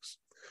to next.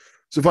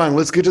 So fine,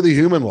 let's get to the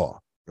human law.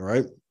 All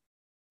right.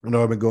 I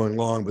know I've been going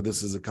long, but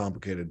this is a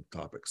complicated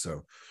topic.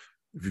 So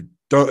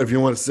if you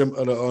want an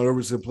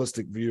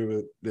oversimplistic view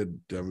of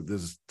it,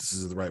 this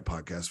is the right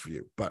podcast for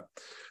you. But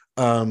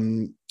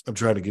I'm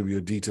trying to give you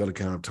a detailed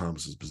account of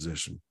Thomas's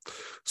position.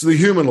 So the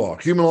human law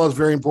is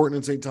very important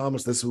in St.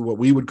 Thomas. This is what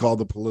we would call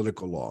the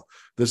political law.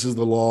 This is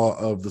the law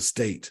of the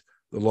state,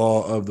 the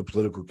law of the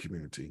political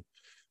community.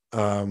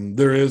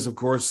 There is, of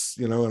course,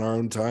 in our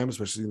own time,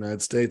 especially in the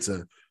United States,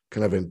 a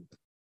kind of an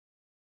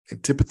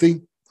antipathy,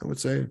 I would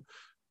say,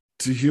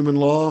 to human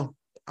law.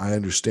 I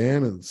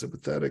understand and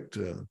sympathetic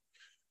to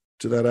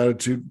that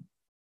attitude,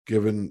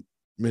 given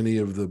many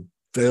of the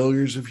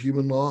failures of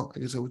human law, I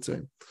guess I would say,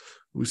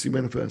 we see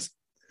manifest.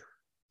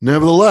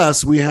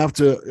 Nevertheless, we have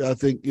to, I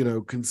think,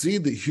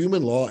 concede that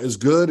human law is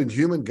good and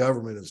human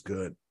government is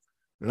good.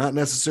 They're not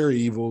necessary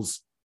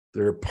evils.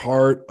 They're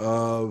part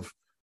of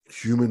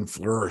human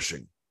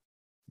flourishing,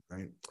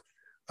 right?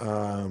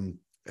 And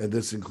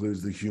this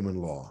includes the human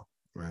law,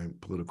 right?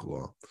 Political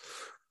law.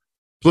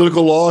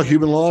 Political law,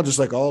 human law, just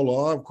like all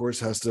law, of course,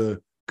 has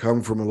to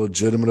come from a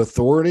legitimate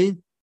authority.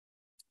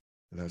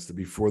 It has to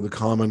be for the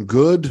common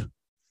good.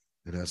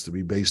 It has to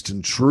be based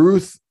in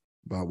truth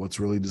about what's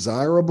really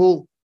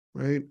desirable,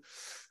 right?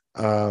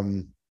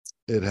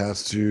 It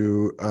has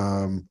to,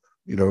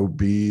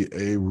 be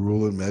a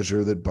rule and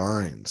measure that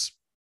binds.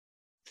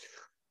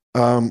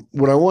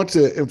 What I want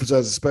to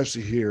emphasize,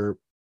 especially here,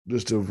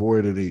 just to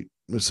avoid any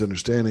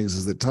misunderstandings,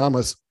 is that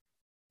Thomas,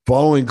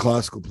 following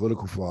classical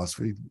political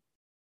philosophy,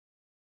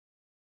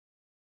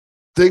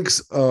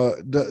 thinks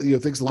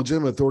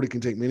legitimate authority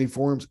can take many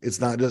forms. It's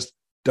not just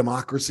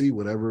democracy,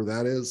 whatever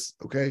that is.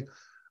 Okay.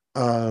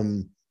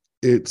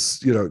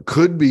 It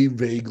could be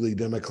vaguely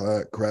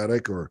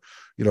democratic or,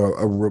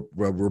 a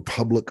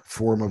republic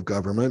form of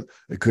government.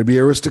 It could be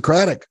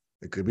aristocratic.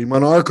 It could be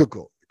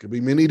monarchical. It could be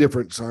many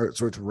different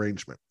sorts of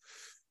arrangement.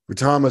 For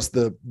Thomas,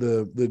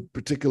 the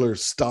particular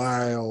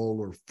style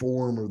or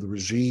form of the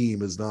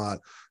regime is not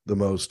the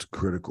most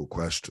critical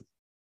question.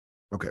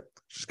 Okay,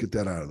 just get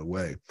that out of the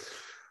way.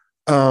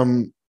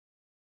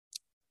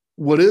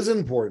 What is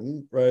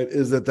important, right,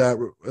 is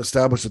that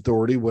established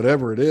authority,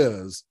 whatever it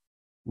is,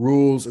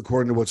 rules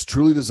according to what's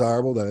truly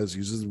desirable, that is,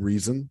 uses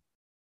reason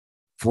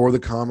for the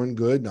common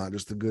good, not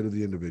just the good of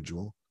the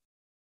individual,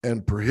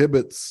 and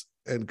prohibits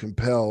and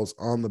compels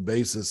on the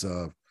basis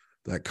of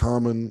that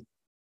common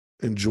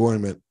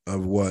enjoyment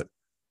of what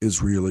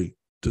is really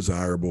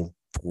desirable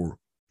for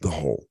the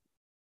whole.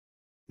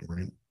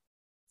 Right?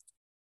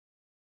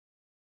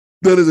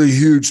 That is a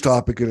huge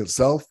topic in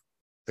itself.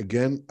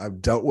 Again,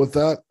 I've dealt with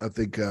that. I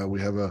think we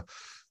have a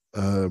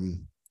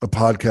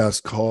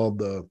podcast called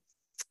The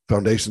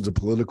Foundations of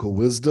Political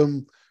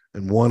Wisdom,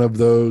 and one of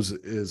those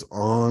is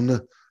on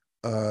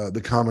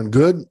the common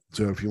good.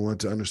 So if you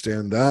want to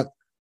understand that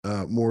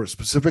more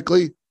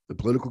specifically, the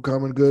political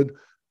common good,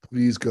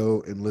 please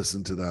go and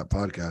listen to that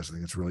podcast. I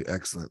think it's really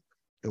excellent.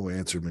 It will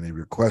answer many of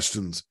your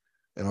questions,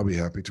 and I'll be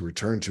happy to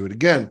return to it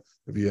again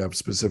if you have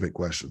specific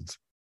questions.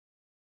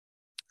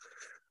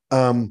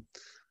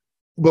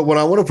 But what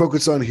I want to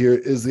focus on here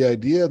is the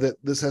idea that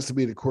this has to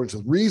be in accordance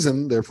with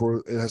reason,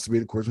 therefore it has to be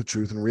in accordance with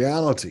truth and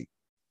reality.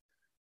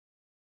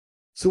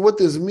 So what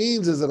this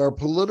means is that our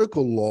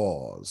political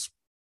laws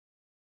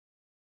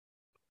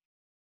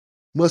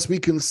must be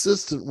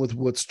consistent with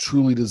what's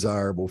truly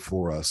desirable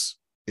for us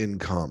in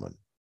common.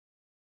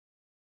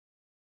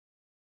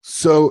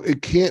 So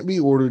it can't be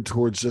ordered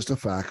towards just a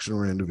faction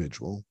or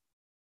individual.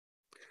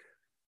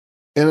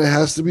 And it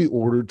has to be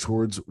ordered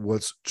towards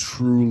what's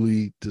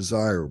truly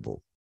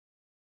desirable.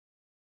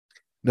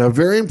 Now,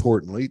 very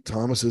importantly,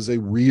 Thomas is a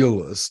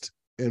realist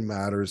in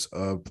matters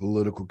of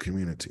political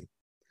community.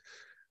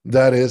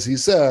 That is, he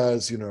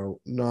says,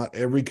 not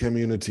every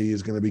community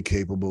is going to be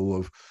capable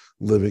of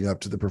living up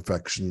to the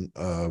perfection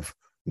of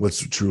what's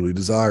truly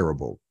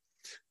desirable.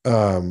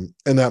 And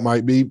that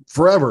might be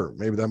forever.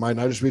 Maybe that might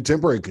not just be a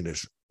temporary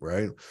condition,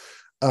 right?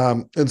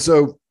 And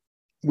so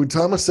when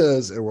Thomas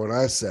says, and what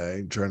I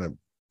say, trying to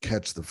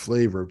catch the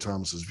flavor of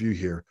Thomas's view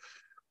here,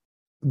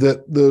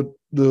 that the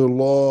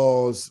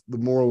laws, the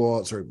moral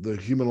law, sorry, the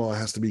human law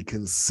has to be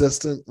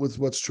consistent with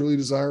what's truly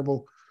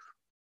desirable.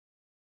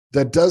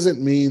 That doesn't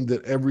mean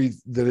that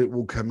it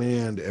will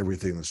command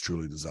everything that's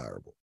truly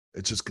desirable.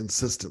 It's just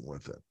consistent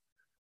with it.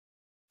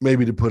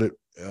 Maybe to put it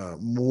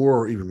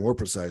even more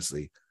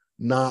precisely,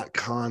 not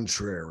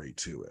contrary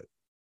to it.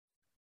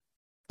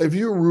 If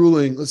you're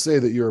ruling, let's say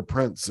that you're a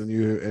prince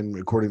and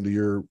according to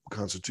your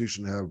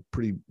constitution have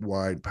pretty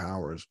wide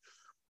powers.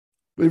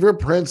 But if you're a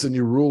prince and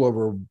you rule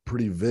over a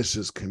pretty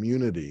vicious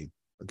community,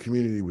 a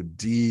community with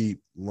deep,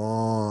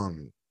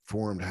 long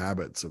formed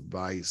habits of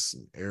vice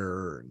and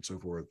error and so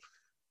forth,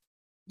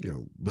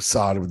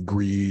 besotted with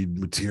greed,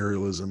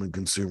 materialism, and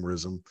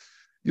consumerism,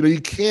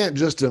 you can't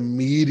just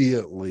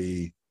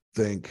immediately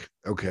think,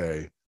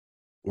 okay,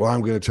 well,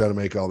 I'm going to try to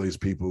make all these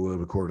people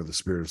live according to the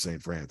spirit of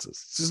St.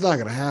 Francis. It's just not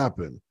going to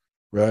happen,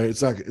 right?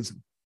 It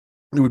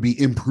would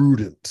be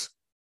imprudent,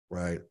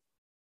 right,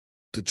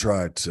 to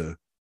try to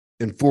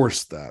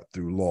enforce that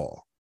through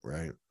law,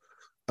 right?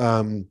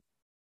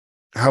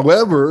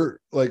 However,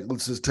 like,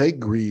 let's just take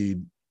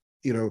greed.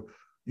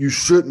 You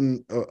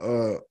shouldn't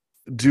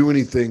do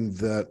anything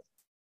that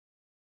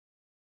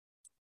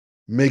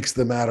makes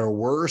the matter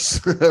worse,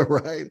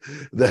 right?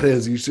 That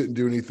is, you shouldn't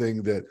do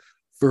anything that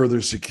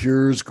further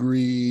secures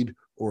greed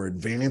or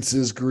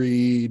advances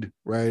greed,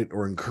 right?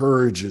 Or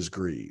encourages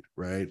greed,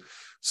 right?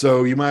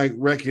 So you might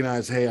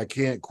recognize, hey, I'm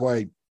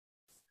going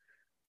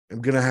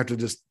to have to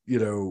just,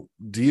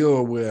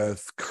 deal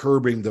with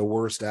curbing the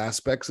worst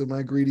aspects of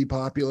my greedy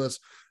populace,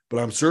 but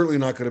I'm certainly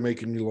not going to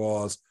make any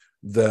laws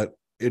that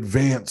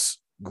advance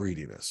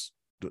greediness.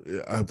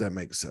 I hope that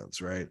makes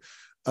sense, right?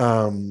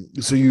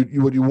 So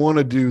what you want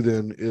to do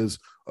then is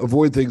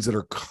avoid things that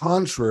are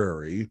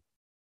contrary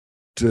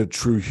to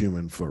true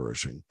human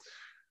flourishing.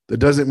 That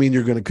doesn't mean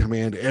you're going to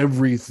command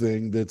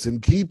everything that's in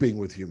keeping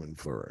with human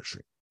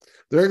flourishing.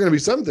 There are going to be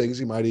some things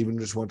you might even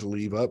just want to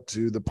leave up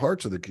to the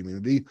parts of the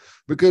community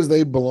because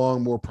they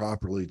belong more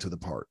properly to the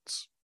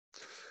parts.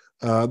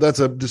 That's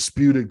a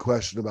disputed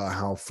question about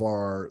how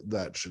far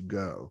that should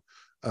go,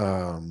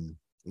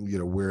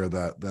 where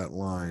that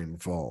line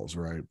falls,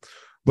 right?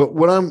 But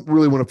what I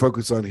really want to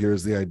focus on here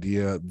is the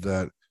idea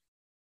that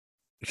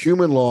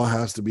human law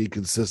has to be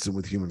consistent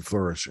with human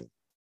flourishing,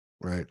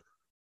 right?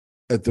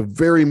 At the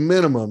very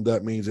minimum,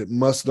 that means it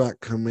must not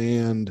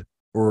command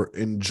or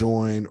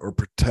enjoin or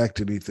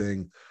protect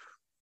anything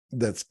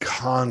that's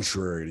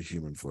contrary to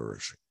human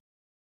flourishing.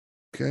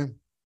 Okay?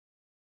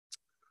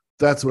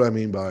 That's what I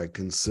mean by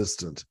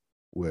consistent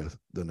with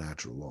the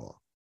natural law.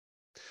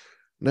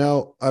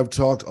 Now, I've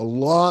talked a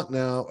lot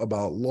now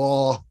about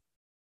law.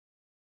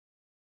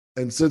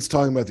 And since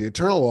talking about the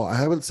eternal law, I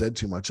haven't said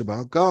too much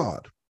about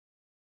God.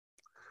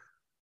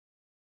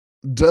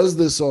 Does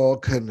this all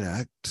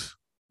connect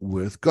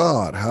with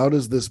God? How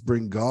does this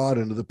bring God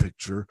into the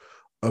picture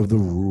of the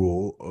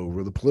rule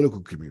over the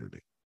political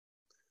community?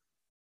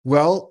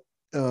 Well,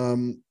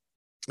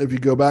 if you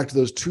go back to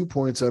those 2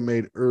 points I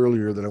made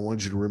earlier that I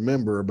wanted you to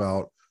remember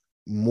about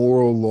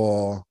moral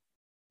law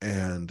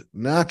and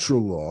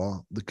natural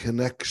law, the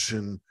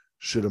connection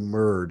should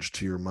emerge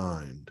to your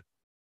mind.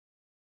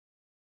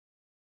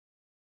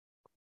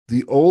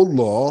 The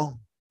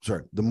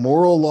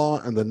moral law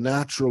and the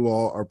natural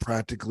law are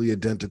practically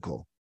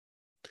identical.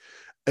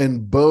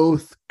 And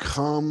both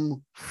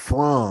come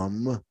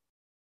from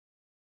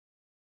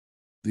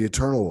the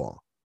eternal law.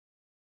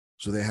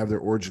 So they have their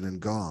origin in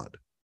God.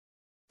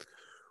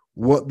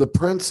 What the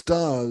prince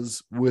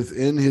does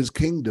within his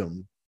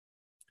kingdom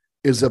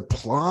is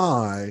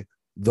apply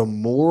the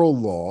moral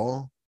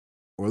law,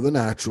 or the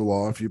natural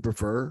law, if you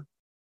prefer,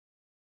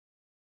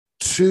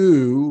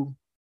 to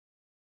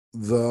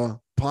the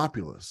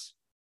populace.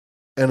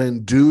 And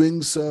in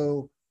doing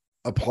so,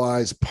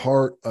 applies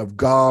part of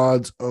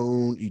God's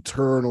own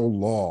eternal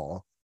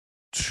law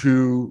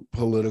to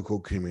political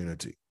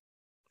community.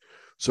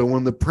 So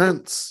when the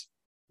prince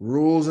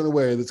rules in a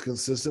way that's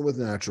consistent with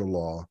natural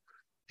law,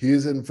 he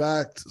is in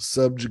fact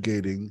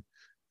subjugating,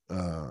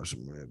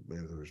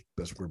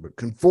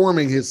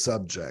 conforming his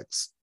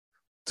subjects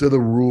to the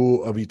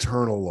rule of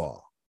eternal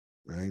law,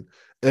 right?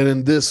 And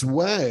in this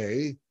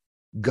way,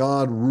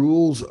 God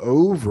rules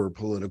over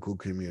political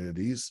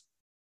communities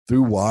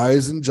through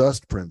wise and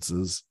just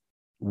princes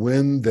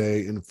when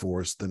they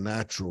enforce the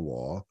natural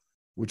law,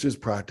 which is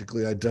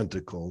practically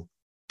identical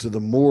to the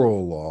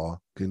moral law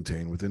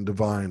contained within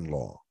divine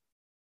law.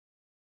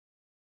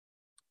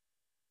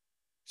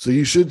 So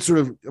you should sort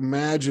of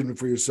imagine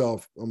for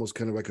yourself almost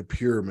kind of like a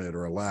pyramid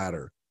or a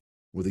ladder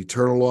with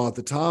eternal law at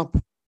the top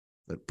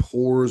that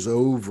pours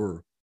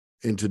over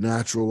into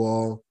natural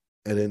law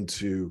and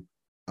into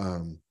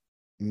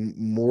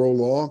moral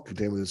law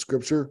contained within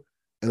Scripture,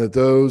 and that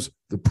those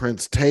the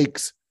prince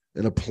takes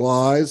and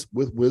applies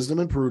with wisdom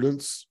and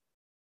prudence,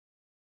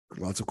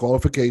 lots of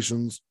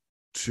qualifications,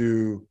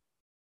 to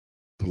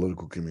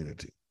political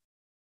community.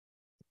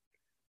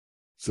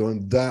 So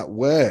in that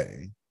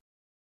way,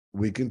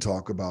 we can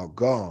talk about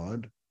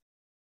God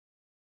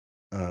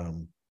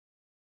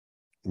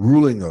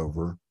ruling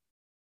over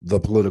the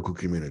political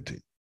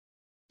community.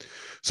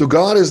 So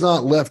God is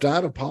not left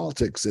out of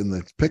politics in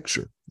the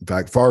picture. In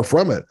fact, far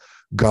from it.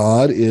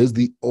 God is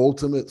the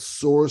ultimate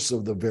source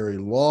of the very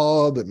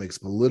law that makes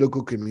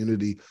political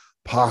community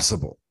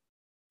possible.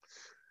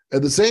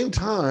 At the same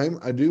time,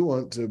 I do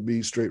want to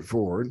be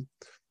straightforward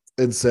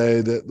and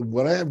say that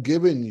what I have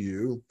given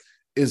you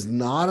is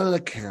not an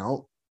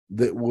account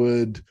that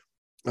would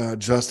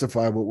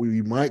justify what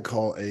we might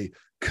call a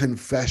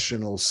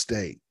confessional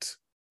state,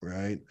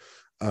 right?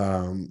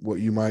 What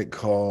you might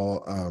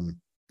call,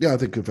 I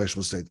think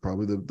confessional state is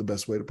probably the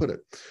best way to put it.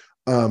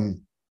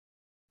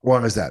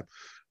 Why is that?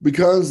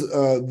 Because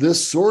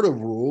this sort of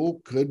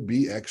rule could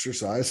be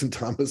exercised, and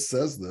Thomas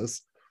says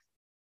this,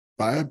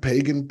 by a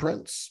pagan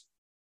prince,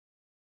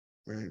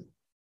 right?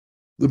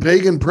 The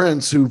pagan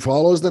prince who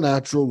follows the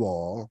natural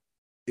law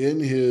in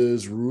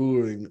his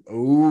ruling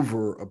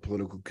over a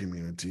political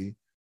community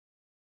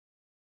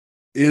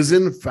is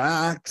in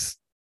fact,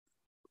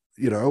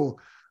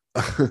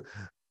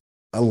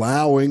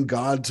 allowing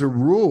God to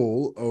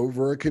rule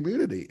over a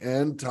community.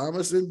 And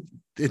Thomas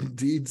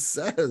indeed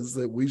says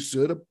that we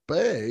should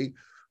obey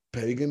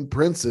pagan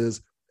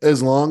princes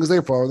as long as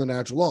they follow the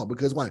natural law.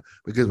 Because why?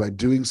 Because by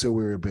doing so,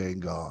 we're obeying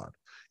God.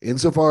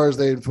 Insofar as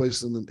they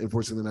enforcing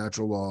the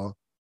natural law,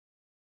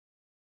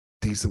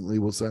 decently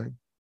we'll say,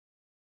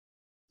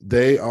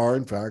 they are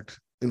in fact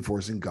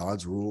enforcing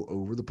God's rule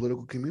over the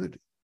political community.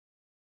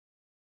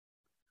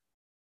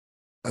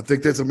 I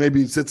think that's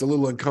maybe sits a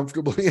little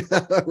uncomfortably,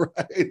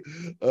 right,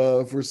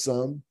 for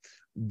some,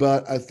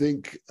 but I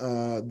think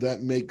that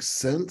makes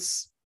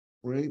sense,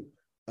 right,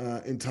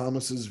 in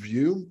Thomas's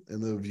view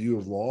and the view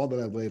of law that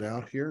I've laid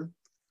out here.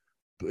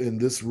 In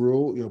this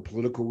rule,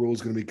 political rule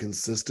is going to be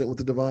consistent with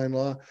the divine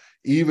law,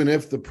 even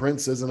if the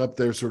prince isn't up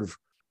there sort of,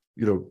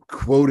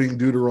 quoting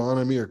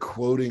Deuteronomy or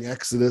quoting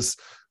Exodus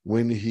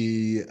when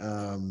he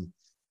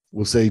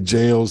will say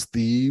jails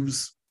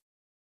thieves,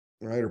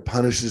 right, or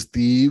punishes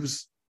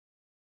thieves.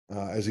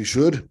 As he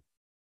should,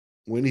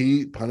 when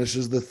he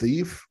punishes the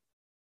thief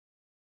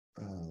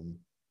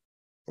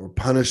or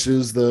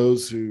punishes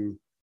those who,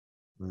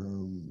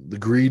 the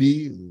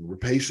greedy and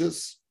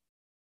rapacious,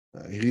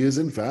 he is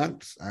in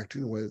fact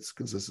acting in a way that's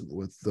consistent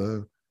with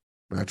the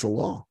natural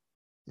law,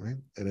 right?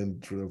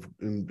 And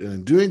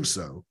in doing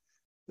so,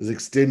 is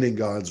extending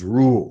God's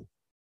rule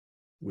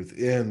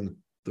within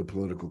the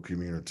political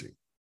community,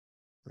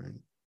 right?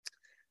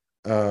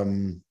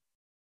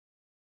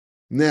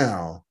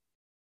 Now,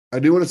 I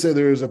do want to say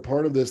there is a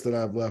part of this that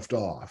I've left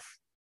off.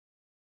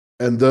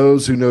 And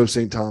those who know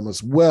St.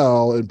 Thomas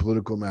well in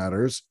political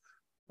matters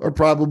are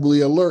probably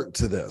alert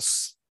to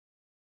this.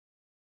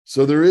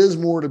 So there is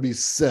more to be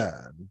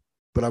said,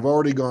 but I've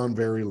already gone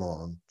very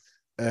long.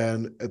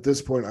 And at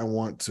this point, I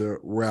want to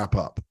wrap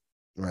up,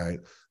 right,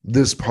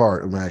 this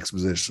part of my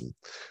exposition.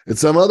 At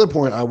some other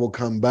point, I will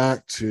come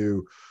back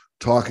to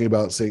talking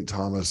about St.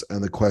 Thomas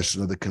and the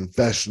question of the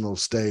confessional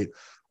state,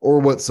 or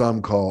what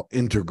some call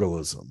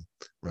integralism,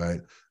 right?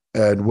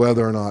 And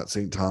whether or not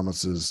St.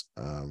 Thomas's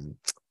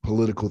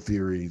political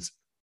theories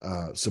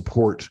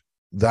support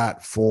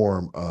that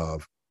form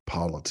of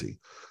polity.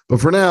 But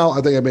for now,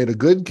 I think I made a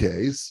good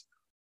case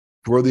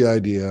for the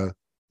idea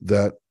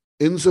that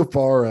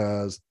insofar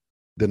as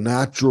the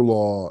natural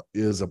law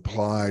is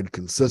applied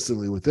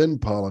consistently within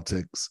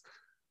politics,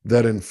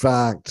 that in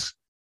fact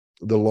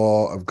the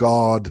law of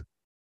God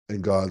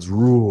and God's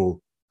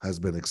rule has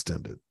been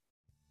extended.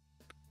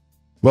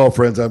 Well,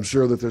 friends, I'm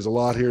sure that there's a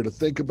lot here to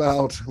think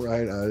about,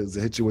 right? I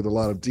hit you with a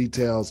lot of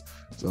details.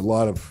 There's a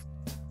lot of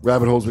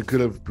rabbit holes we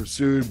could have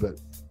pursued, but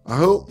I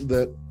hope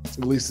that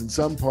at least in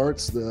some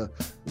parts, in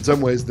some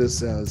ways,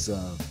 this has,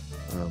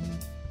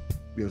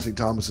 St.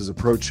 Thomas's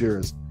approach here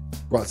has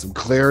brought some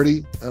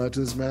clarity to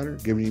this matter,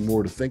 giving you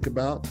more to think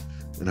about,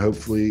 and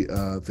hopefully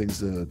things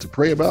to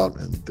pray about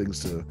and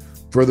things to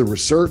further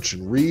research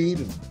and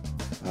read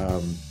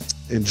and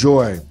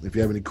enjoy. If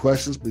you have any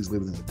questions, please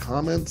leave them in the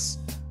comments.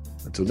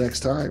 Until next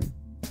time,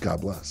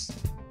 God bless.